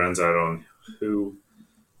out. Who runs out on who?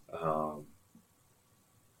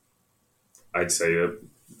 I'd say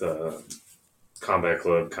the Combat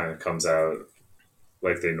Club kind of comes out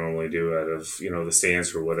like they normally do out of, the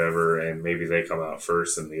stands or whatever, and maybe they come out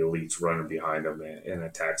first and the Elite's running behind them and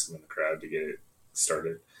attacks them in the crowd to get it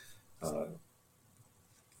started. But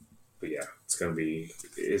yeah, it's gonna be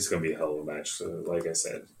a hell of a match. So like I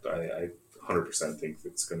said, I 100% think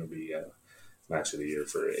it's gonna be a match of the year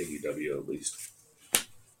for AEW at least.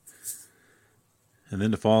 And then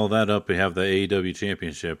to follow that up, we have the AEW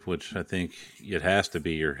Championship, which I think it has to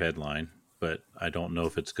be your headline, but I don't know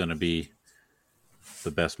if it's going to be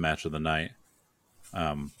the best match of the night.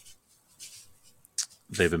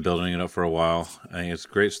 They've been building it up for a while. I think it's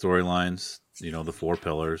great storylines. The 4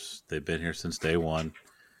 pillars. They've been here since day one.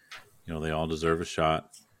 They all deserve a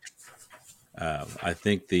shot. I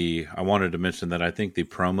wanted to mention that I think the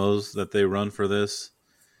promos that they run for this,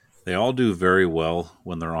 they all do very well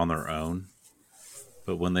when they're on their own.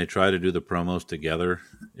 But when they try to do the promos together,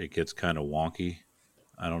 it gets kind of wonky.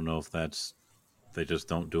 I don't know if they just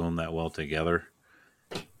don't do them that well together.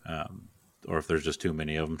 Or if there's just too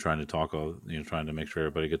many of them trying to talk, trying to make sure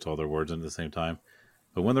everybody gets all their words in at the same time.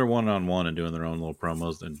 But when they're one-on-one and doing their own little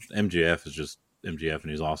promos, and MJF is just MJF, and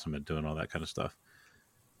he's awesome at doing all that kind of stuff.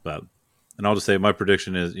 And I'll just say my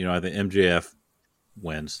prediction is, I think MJF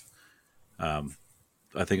wins. I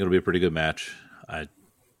think it'll be a pretty good match. I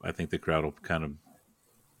think the crowd will kind of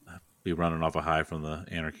be running off a high from the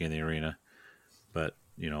anarchy in the arena. But,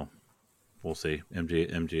 we'll see.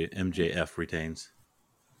 MJF retains.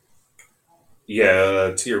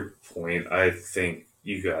 Yeah, to your point, I think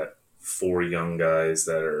you got 4 young guys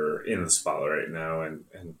that are in the spotlight right now and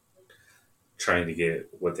trying to get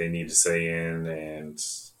what they need to say in. And,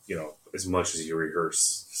 as much as you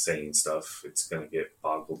rehearse saying stuff, it's going to get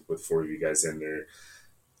boggled with 4 of you guys in there.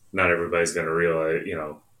 Not everybody's going to realize,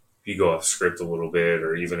 if you go off script a little bit,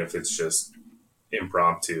 or even if it's just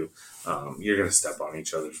impromptu, you're going to step on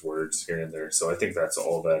each other's words here and there. So I think that's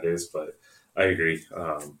all that is, but I agree.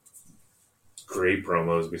 Great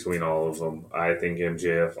promos between all of them. I think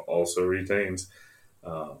MJF also retains.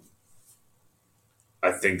 I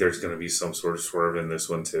think there's going to be some sort of swerve in this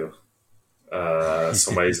one too.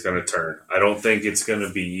 Somebody's going to turn. I don't think it's going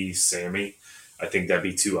to be Sammy. I think that'd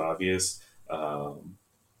be too obvious.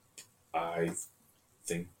 I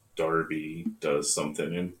think Darby does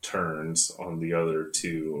something and turns on the other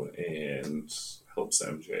 2 and helps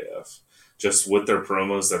MJF. Just with their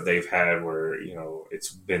promos that they've had where,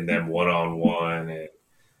 it's been them one-on-one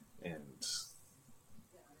and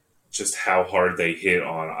just how hard they hit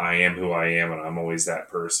on I am who I am and I'm always that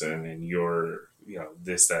person and you're,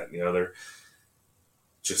 this, that, and the other.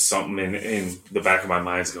 Just something in the back of my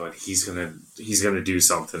mind is going, he's gonna do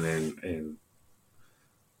something and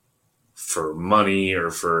for money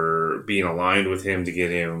or for being aligned with him to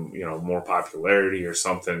get him, more popularity or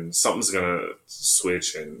something. Something's gonna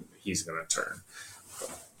switch and he's gonna turn.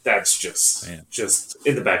 That's just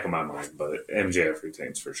in the back of my mind, but MJF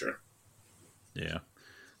retains for sure. Yeah.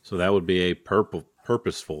 So that would be a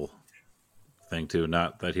purposeful thing too,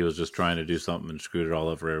 not that he was just trying to do something and screwed it all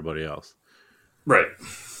up for everybody else. Right.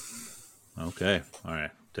 Okay. All right.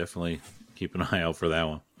 Definitely keep an eye out for that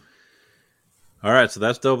one. All right. So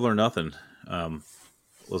that's Double or Nothing.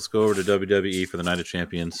 Let's go over to WWE for the Night of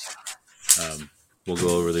Champions. We'll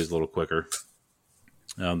go over these a little quicker.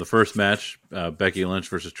 The first match, Becky Lynch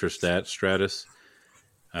versus Trish Stratus.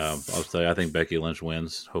 I'll tell you, I think Becky Lynch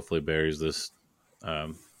wins. Hopefully buries this.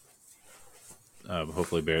 Buries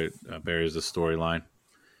this storyline.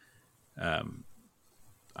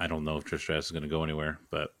 I don't know if Trish Stratus is going to go anywhere,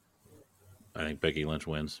 but I think Becky Lynch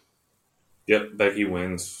wins. Yep, Becky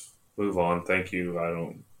wins. Move on. Thank you. I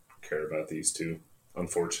don't care about these 2,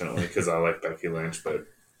 unfortunately, because I like Becky Lynch, but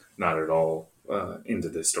not at all into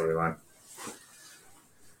this storyline.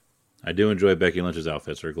 I do enjoy Becky Lynch's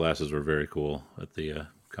outfits. Her glasses were very cool at the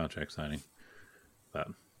contract signing. But,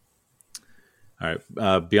 all right,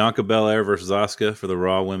 Bianca Belair versus Asuka for the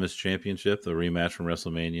Raw Women's Championship, the rematch from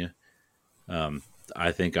WrestleMania.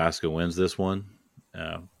 I think Asuka wins this one.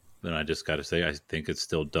 Then I just got to say, I think it's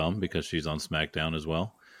still dumb because she's on SmackDown as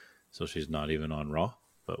well. So she's not even on Raw.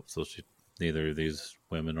 Neither of these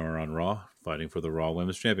women are on Raw fighting for the Raw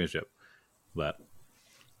Women's Championship. But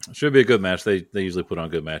Should be a good match. They usually put on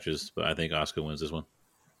good matches, but I think Asuka wins this one.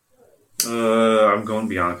 I'm going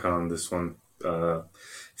Bianca on this one.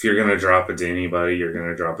 If you're going to drop it to anybody, you're going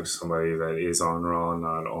to drop it to somebody that is on Raw,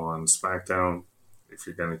 not on SmackDown. If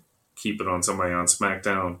you're going to keep it on somebody on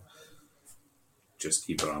SmackDown, just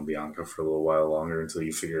keep it on Bianca for a little while longer until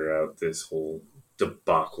you figure out this whole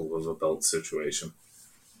debacle of a belt situation.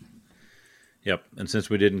 Yep. And since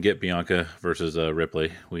we didn't get Bianca versus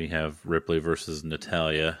Ripley, we have Ripley versus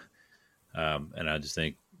Natalya. And I just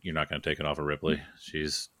think you're not going to take it off of Ripley.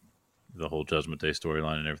 She's the whole Judgment Day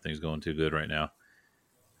storyline and everything's going too good right now.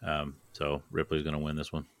 So Ripley's going to win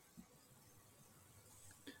this one.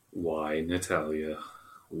 Why, Natalya?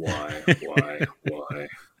 Why?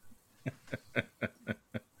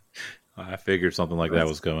 I figured something like that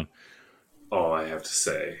was coming. All I have to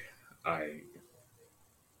say, I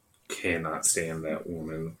cannot stand that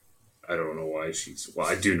woman. I don't know why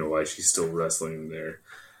I do know why she's still wrestling there.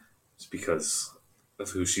 It's because of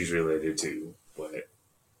who she's related to, but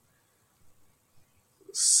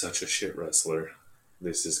such a shit wrestler.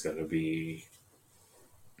 This is going to be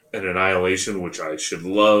an annihilation, which I should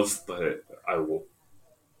love, but I will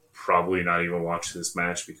probably not even watch this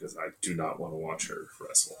match because I do not want to watch her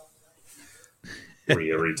wrestle.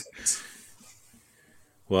 Rhea retains.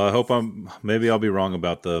 Well, I hope maybe I'll be wrong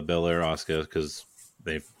about the Belair Asuka because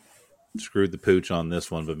they screwed the pooch on this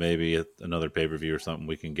one, but maybe at another pay-per-view or something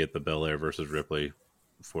we can get the Belair versus Ripley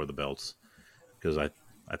for the belts because I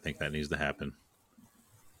think that needs to happen.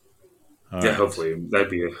 All right. Hopefully. That'd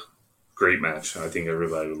be a great match. I think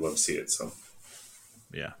everybody would love to see it. So,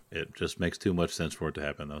 yeah, it just makes too much sense for it to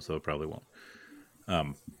happen, though, so it probably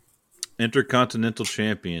won't. Intercontinental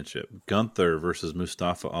Championship, Gunther versus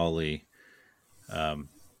Mustafa Ali.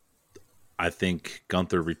 I think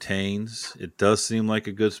Gunther retains. It does seem like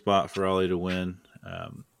a good spot for Ali to win.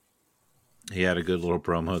 He had a good little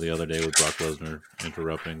promo the other day with Brock Lesnar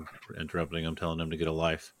interrupting him, telling him to get a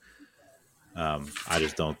life. I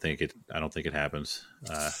just don't think it. I don't think it happens.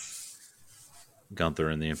 Gunther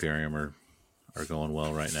and the Imperium are going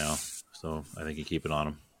well right now, so I think you keep it on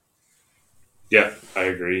him. Yeah, I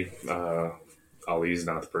agree. Ali's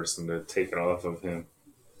not the person to take it off of him.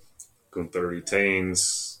 Gunther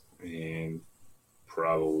retains and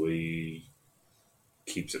probably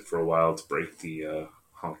keeps it for a while to break the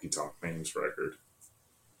Honky Tonk Man's record.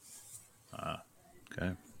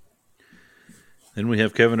 Okay. Then we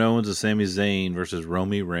have Kevin Owens and Sami Zayn versus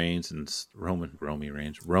Roman Reigns and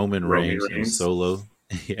Solo.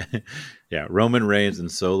 yeah, Roman Reigns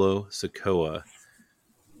and Solo Sikoa.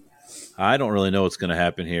 I don't really know what's going to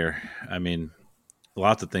happen here. I mean,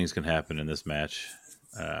 lots of things can happen in this match.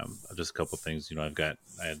 Just a couple of things, I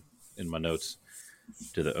had in my notes.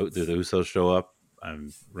 Do the Usos show up?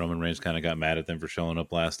 Roman Reigns kind of got mad at them for showing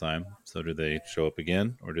up last time. So do they show up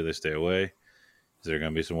again, or do they stay away? Is there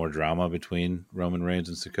going to be some more drama between Roman Reigns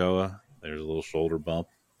and Sikoa? There's a little shoulder bump.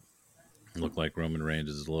 It looked like Roman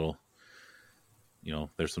Reigns is a little,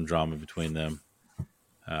 there's some drama between them.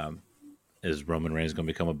 Is Roman Reigns going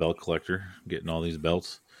to become a belt collector, getting all these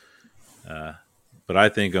belts? But I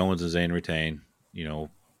think Owens and Zayn retain,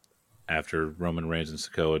 after Roman Reigns and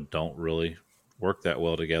Sikoa don't really work that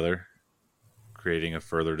well together, creating a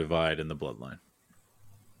further divide in the bloodline.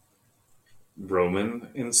 Roman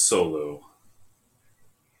and Solo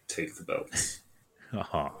take the belts.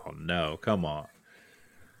 Oh, no. Come on.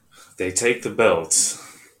 They take the belts.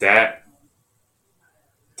 That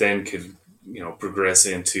then could, progress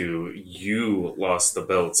into you lost the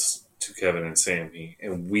belts to Kevin and Sami,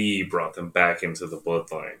 and we brought them back into the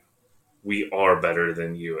bloodline. We are better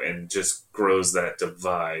than you, and just grows that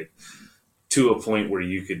divide to a point where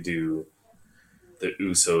you could do the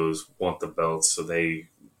Usos want the belts, so they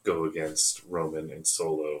go against Roman and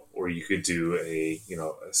Solo, or you could do a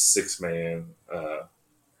 6-man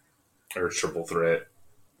or triple threat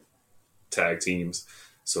tag teams.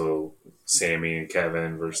 So Sami and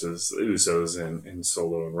Kevin versus Usos and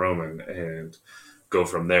Solo and Roman, and go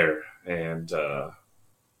from there. And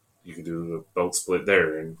you could do the belt split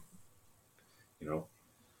there, and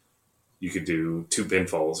you could do 2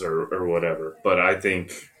 pinfalls or whatever. But I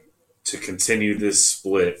think to continue this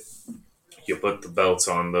split, you put the belts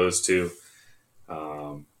on those two.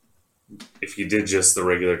 If you did just the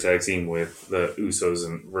regular tag team with the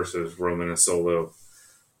Usos versus Roman and Solo,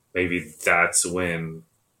 maybe that's when,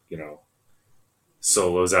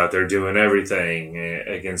 Solo's out there doing everything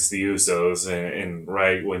against the Usos. And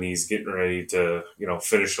right when he's getting ready to,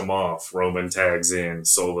 finish them off, Roman tags in,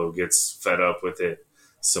 Solo gets fed up with it.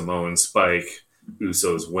 Samoan Spike,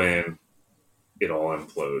 Usos win, it all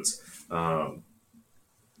implodes.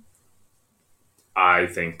 I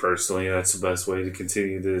think personally that's the best way to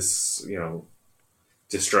continue this,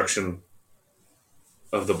 destruction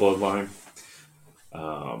of the bloodline.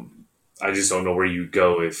 I just don't know where you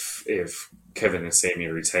go if Kevin and Sami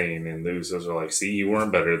retain and the Usos are like, see, you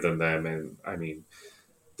weren't better than them, and I mean,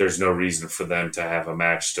 there's no reason for them to have a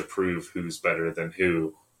match to prove who's better than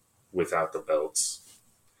who without the belts.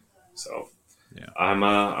 So, Yeah.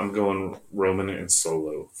 I'm going Roman and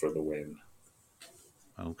Solo for the win.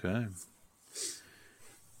 Okay. All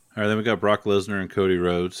right, then we got Brock Lesnar and Cody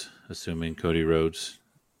Rhodes. Assuming Cody Rhodes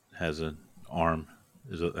has an arm,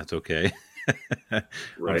 that's okay.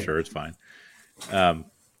 Right. I'm sure it's fine. And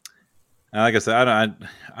like I said,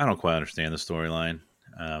 I don't quite understand the storyline.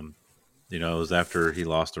 It was after he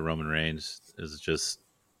lost to Roman Reigns. Is it just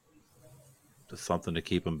something to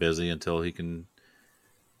keep him busy until he can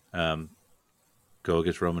go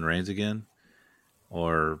against Roman Reigns again?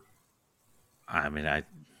 Or, I mean, I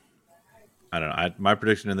don't know. My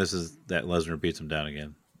prediction in this is that Lesnar beats him down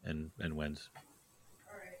again and wins.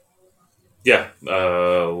 Yeah,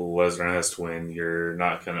 Lesnar has to win. You're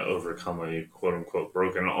not going to overcome a quote-unquote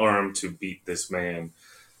broken arm to beat this man.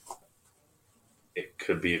 It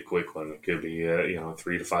could be a quick one. It could be a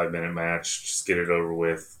 3 to 5 minute match. Just get it over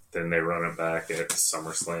with. Then they run it back at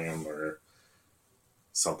SummerSlam or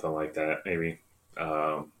something like that, maybe.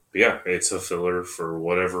 But yeah, it's a filler for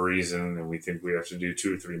whatever reason, and we think we have to do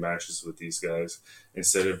 2 or 3 matches with these guys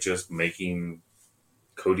instead of just making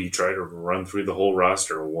Cody try to run through the whole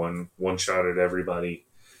roster, one shot at everybody.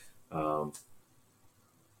 Yeah,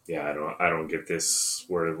 I don't get this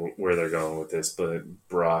where they're going with this, but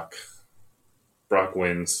Brock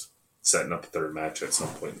wins, setting up a third match at some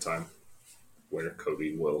point in time where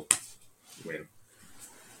Cody will win.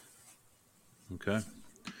 Okay.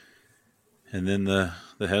 And then the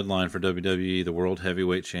headline for WWE, the World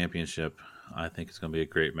Heavyweight Championship. I think it's going to be a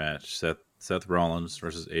great match. Seth Rollins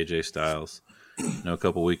versus AJ Styles. A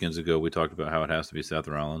couple weekends ago we talked about how it has to be Seth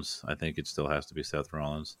Rollins. I think it still has to be Seth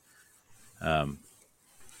Rollins.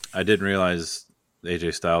 I didn't realize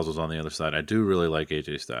AJ Styles was on the other side. I do really like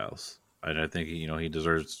AJ Styles. I think he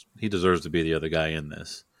deserves to be the other guy in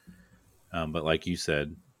this. But like you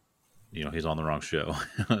said, he's on the wrong show.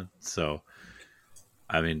 So,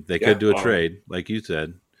 I mean, they could do a trade, like you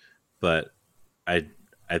said, but I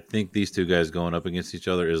think these two guys going up against each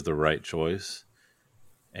other is the right choice,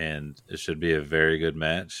 and it should be a very good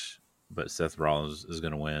match. But Seth Rollins is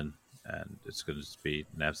going to win, and it's going to just be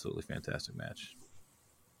an absolutely fantastic match.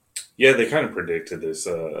 Yeah, they kind of predicted this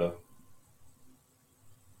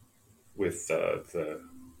with the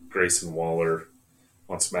Grayson Waller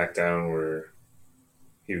on SmackDown, where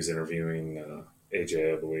he was interviewing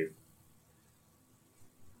AJ, I believe.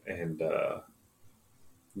 And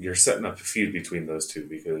you're setting up a feud between those two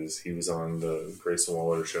because he was on the Grayson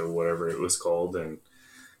Waller show, whatever it was called, and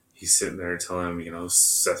he's sitting there telling him,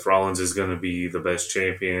 Seth Rollins is going to be the best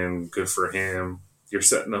champion, good for him. You're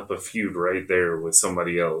setting up a feud right there with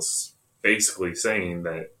somebody else, basically saying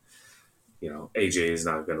that, AJ is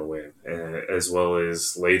not going to win. As well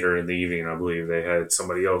as later in the evening, I believe they had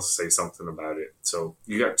somebody else say something about it. So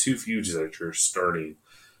you got 2 feuds that you're starting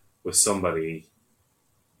with somebody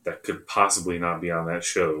that could possibly not be on that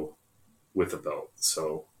show with a belt.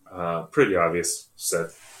 So pretty obvious.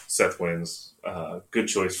 Seth wins. Good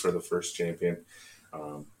choice for the first champion.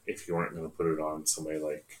 If you weren't going to put it on somebody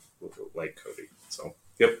like Cody. So,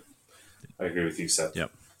 yep. I agree with you, Seth.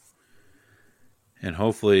 Yep. And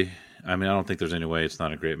hopefully, I don't think there's any way it's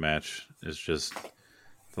not a great match. It's just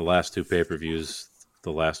the last 2 pay-per-views,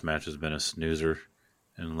 the last match has been a snoozer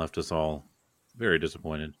and left us all very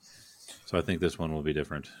disappointed. So I think this one will be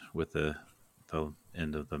different with the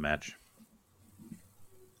end of the match.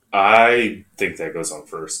 I think that goes on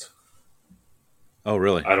first. Oh,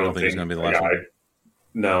 really? I don't think it's going to be the last one?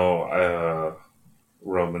 No,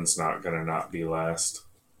 Roman's not going to not be last.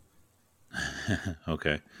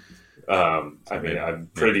 Okay. I'm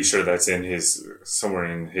pretty sure that's somewhere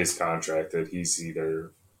in his contract that he's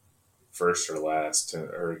either first or last,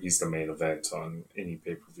 or he's the main event on any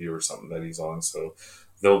pay-per-view or something that he's on. So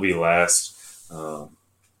they'll be last. So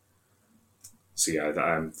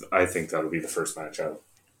yeah, I think that'll be the first match out.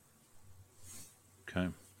 Okay.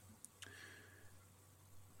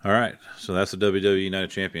 All right. So that's the WWE Night of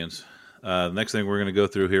Champions. Next thing we're going to go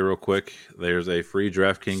through here real quick. There's a free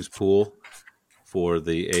DraftKings pool for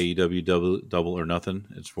the AEW Double or Nothing.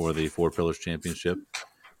 It's for the 4 Pillars Championship.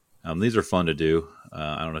 These are fun to do.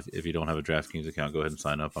 I don't know if you don't have a DraftKings account, go ahead and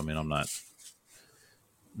sign up. I'm not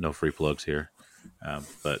no free plugs here.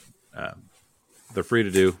 But they're free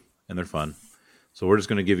to do, and they're fun. So we're just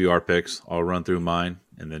going to give you our picks. I'll run through mine,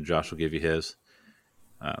 and then Josh will give you his.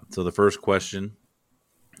 So the first question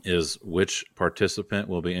is which participant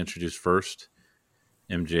will be introduced first?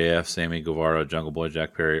 MJF, Sammy Guevara, Jungle Boy,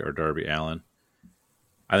 Jack Perry, or Darby Allin?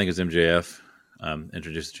 I think it's MJF.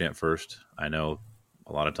 Introduce the champ first. I know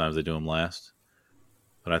a lot of times they do him last,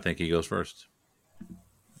 but I think he goes first.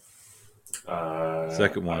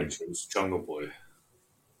 Second one. I chose Jungle Boy.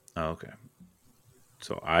 Oh, okay.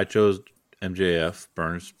 So I chose MJF.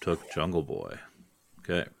 Burns took Jungle Boy.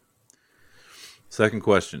 Okay. Second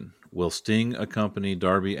question. Will Sting accompany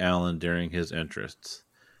Darby Allin during his entrance?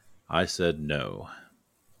 I said no.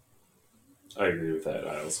 I agree with that.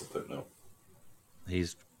 I also put no.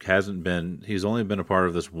 He's only been a part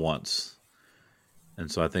of this once.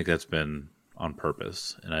 And so I think that's been on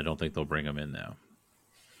purpose. And I don't think they'll bring him in now.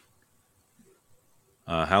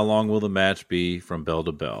 How long will the match be from bell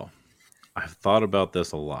to bell? I've thought about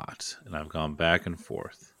this a lot, and I've gone back and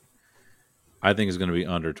forth. I think it's going to be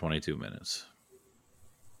under 22 minutes.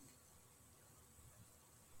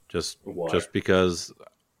 Just because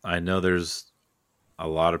I know there's a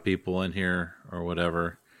lot of people in here or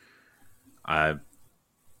whatever.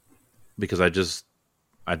 Because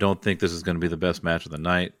I don't think this is going to be the best match of the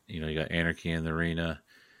night. You got Anarchy in the arena,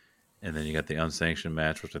 and then you got the unsanctioned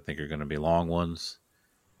match, which I think are going to be long ones.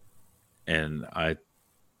 And I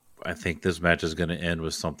think this match is going to end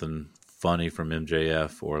with something funny from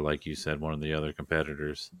MJF or, like you said, one of the other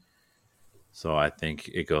competitors. So I think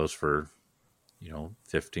it goes for,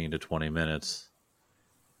 15 to 20 minutes.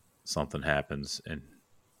 Something happens and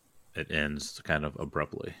it ends kind of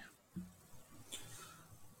abruptly.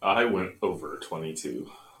 I went over 22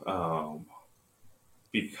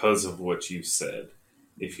 because of what you said.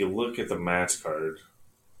 If you look at the match card,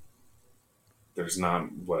 there's not,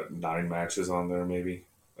 9 matches on there maybe,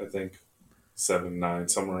 I think. 7, 9,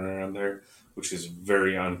 somewhere around there, which is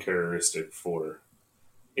very uncharacteristic for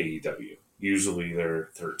AEW. Usually they're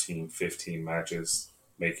 13, 15 matches,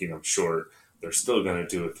 making them short. They're still going to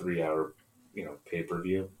do a 3-hour,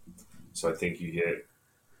 pay-per-view. So I think you get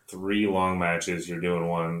 3 long matches. You're doing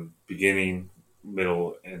one beginning,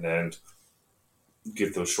 middle, and end.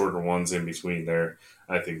 Get those shorter ones in between there.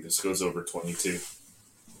 I think this goes over 22.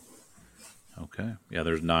 Okay. Yeah,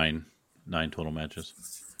 there's 9 total matches.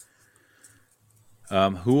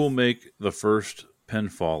 Who will make the first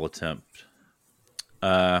pinfall attempt?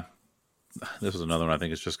 This is another one. I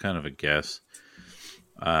think it's just kind of a guess.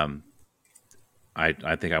 I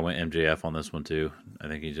think I went MJF on this one too. I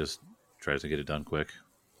think he just tries to get it done quick.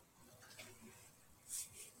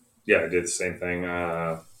 Yeah, I did the same thing.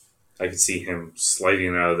 I could see him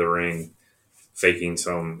sliding out of the ring, faking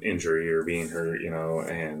some injury or being hurt,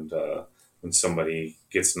 and when somebody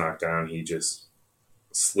gets knocked down, he just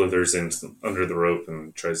slithers in under the rope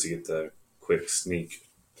and tries to get the quick sneak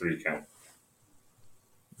 3 count.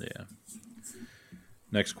 Yeah.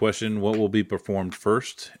 Next question. What will be performed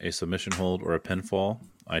first? A submission hold or a pinfall?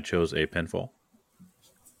 I chose a pinfall.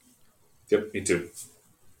 Yep, me too.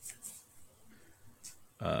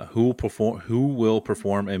 Who will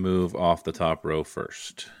perform a move off the top row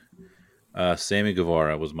first? Sammy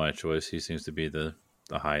Guevara was my choice. He seems to be the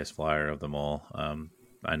highest flyer of them all.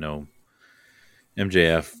 I know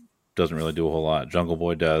MJF doesn't really do a whole lot. Jungle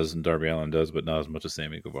Boy does, and Darby Allin does, but not as much as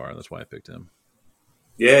Sammy Guevara. That's why I picked him.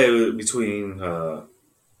 Yeah, it was between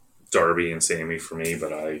Darby and Sammy for me,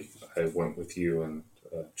 but I went with you and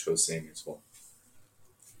chose Sammy as well.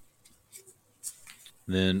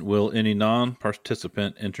 Then, will any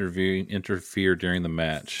non-participant interfere during the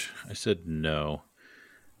match? I said no.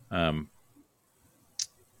 I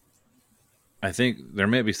think there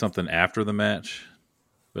may be something after the match,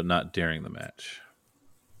 but not during the match.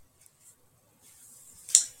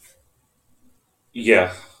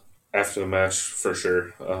 Yeah, after the match for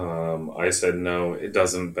sure. I said no. It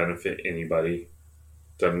doesn't benefit anybody.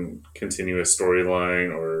 Doesn't continue a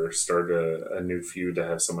storyline or start a new feud to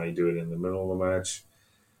have somebody do it in the middle of the match.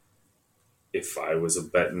 If I was a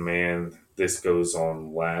betting man, this goes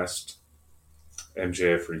on last.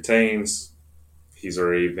 MJF retains. He's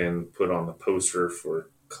already been put on the poster for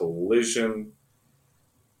Collision.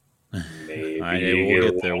 Maybe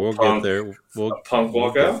we'll get there. We'll get there. Punk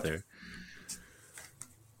walk out. There.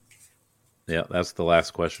 Yeah, that's the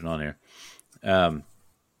last question on here.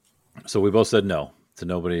 So we both said no to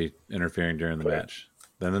nobody interfering during the match.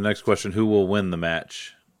 Then the next question: who will win the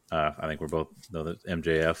match? I think we're both know that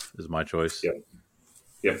MJF is my choice.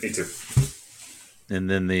 Yep, me too. And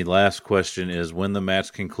then the last question is: when the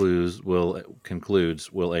match concludes,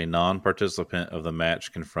 will a non-participant of the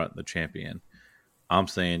match confront the champion? I'm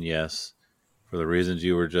saying yes, for the reasons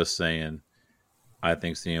you were just saying. I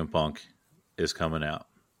think CM Punk is coming out.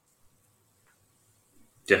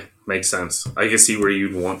 Yeah, makes sense. I can see where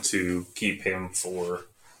you'd want to keep him for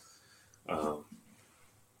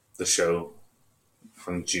the show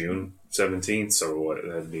on June 17th. So what?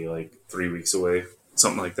 That'd be like 3 weeks away,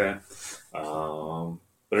 something like that.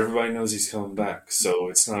 But everybody knows he's coming back, so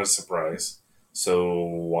it's not a surprise. So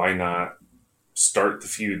why not start the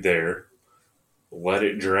feud there? Let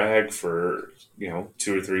it drag for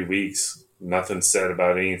 2 or 3 weeks. Nothing said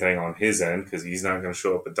about anything on his end because he's not going to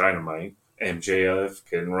show up at Dynamite. MJF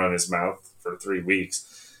can run his mouth for 3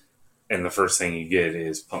 weeks, and the first thing you get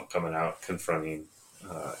is Punk coming out confronting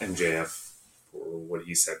MJF for what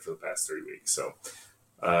he said for the past 3 weeks. So,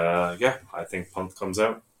 I think Punk comes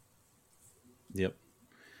out. Yep.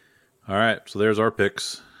 All right, so there's our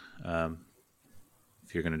picks.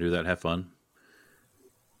 If you're going to do that, have fun.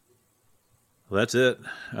 Well, that's it.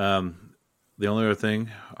 The only other thing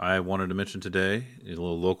I wanted to mention today is a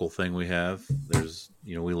little local thing we have. There's,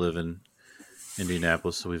 we live in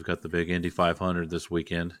Indianapolis, so we've got the big Indy 500 this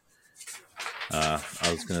weekend. I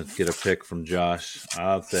was going to get a pick from Josh.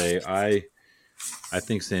 I'll say I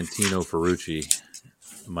think Santino Ferrucci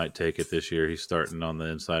might take it this year. He's starting on the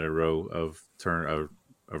inside of row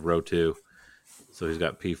 2, so he's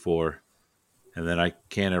got P4, and then I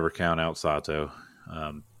can't ever count out Sato.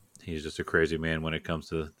 He's just a crazy man when it comes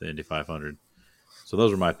to the Indy 500. So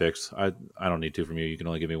those are my picks. I don't need two from you. You can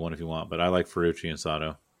only give me one if you want, but I like Ferrucci and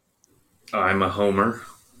Sato. I'm a homer,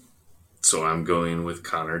 so I'm going with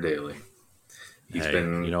Connor Daly. He's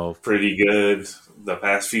been pretty good the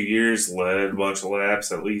past few years, led a bunch of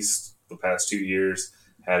laps, at least the past 2 years,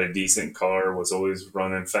 had a decent car, was always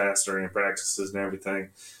running fast during practices and everything.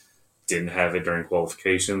 Didn't have it during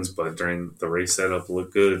qualifications, but during the race setup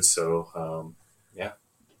looked good. So,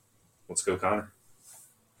 let's go, Connor.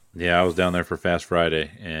 Yeah, I was down there for Fast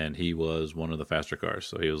Friday, and he was one of the faster cars,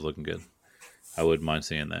 so he was looking good. I wouldn't mind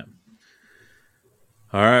seeing that.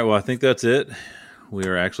 All right, well, I think that's it. We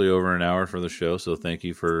are actually over an hour for the show, so thank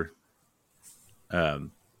you for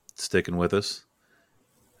sticking with us.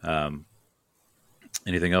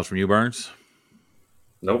 Anything else from you, Burns?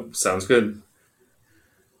 Nope, sounds good.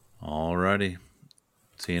 All righty.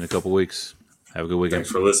 See you in a couple weeks. Have a good weekend.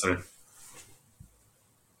 Thanks for listening.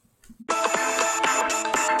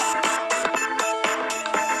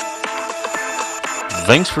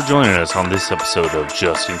 Thanks for joining us on this episode of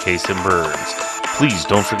Just In Case It Burns. Please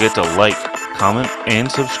don't forget to like, comment,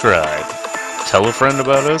 and subscribe. Tell a friend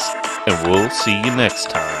about us, and we'll see you next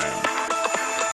time.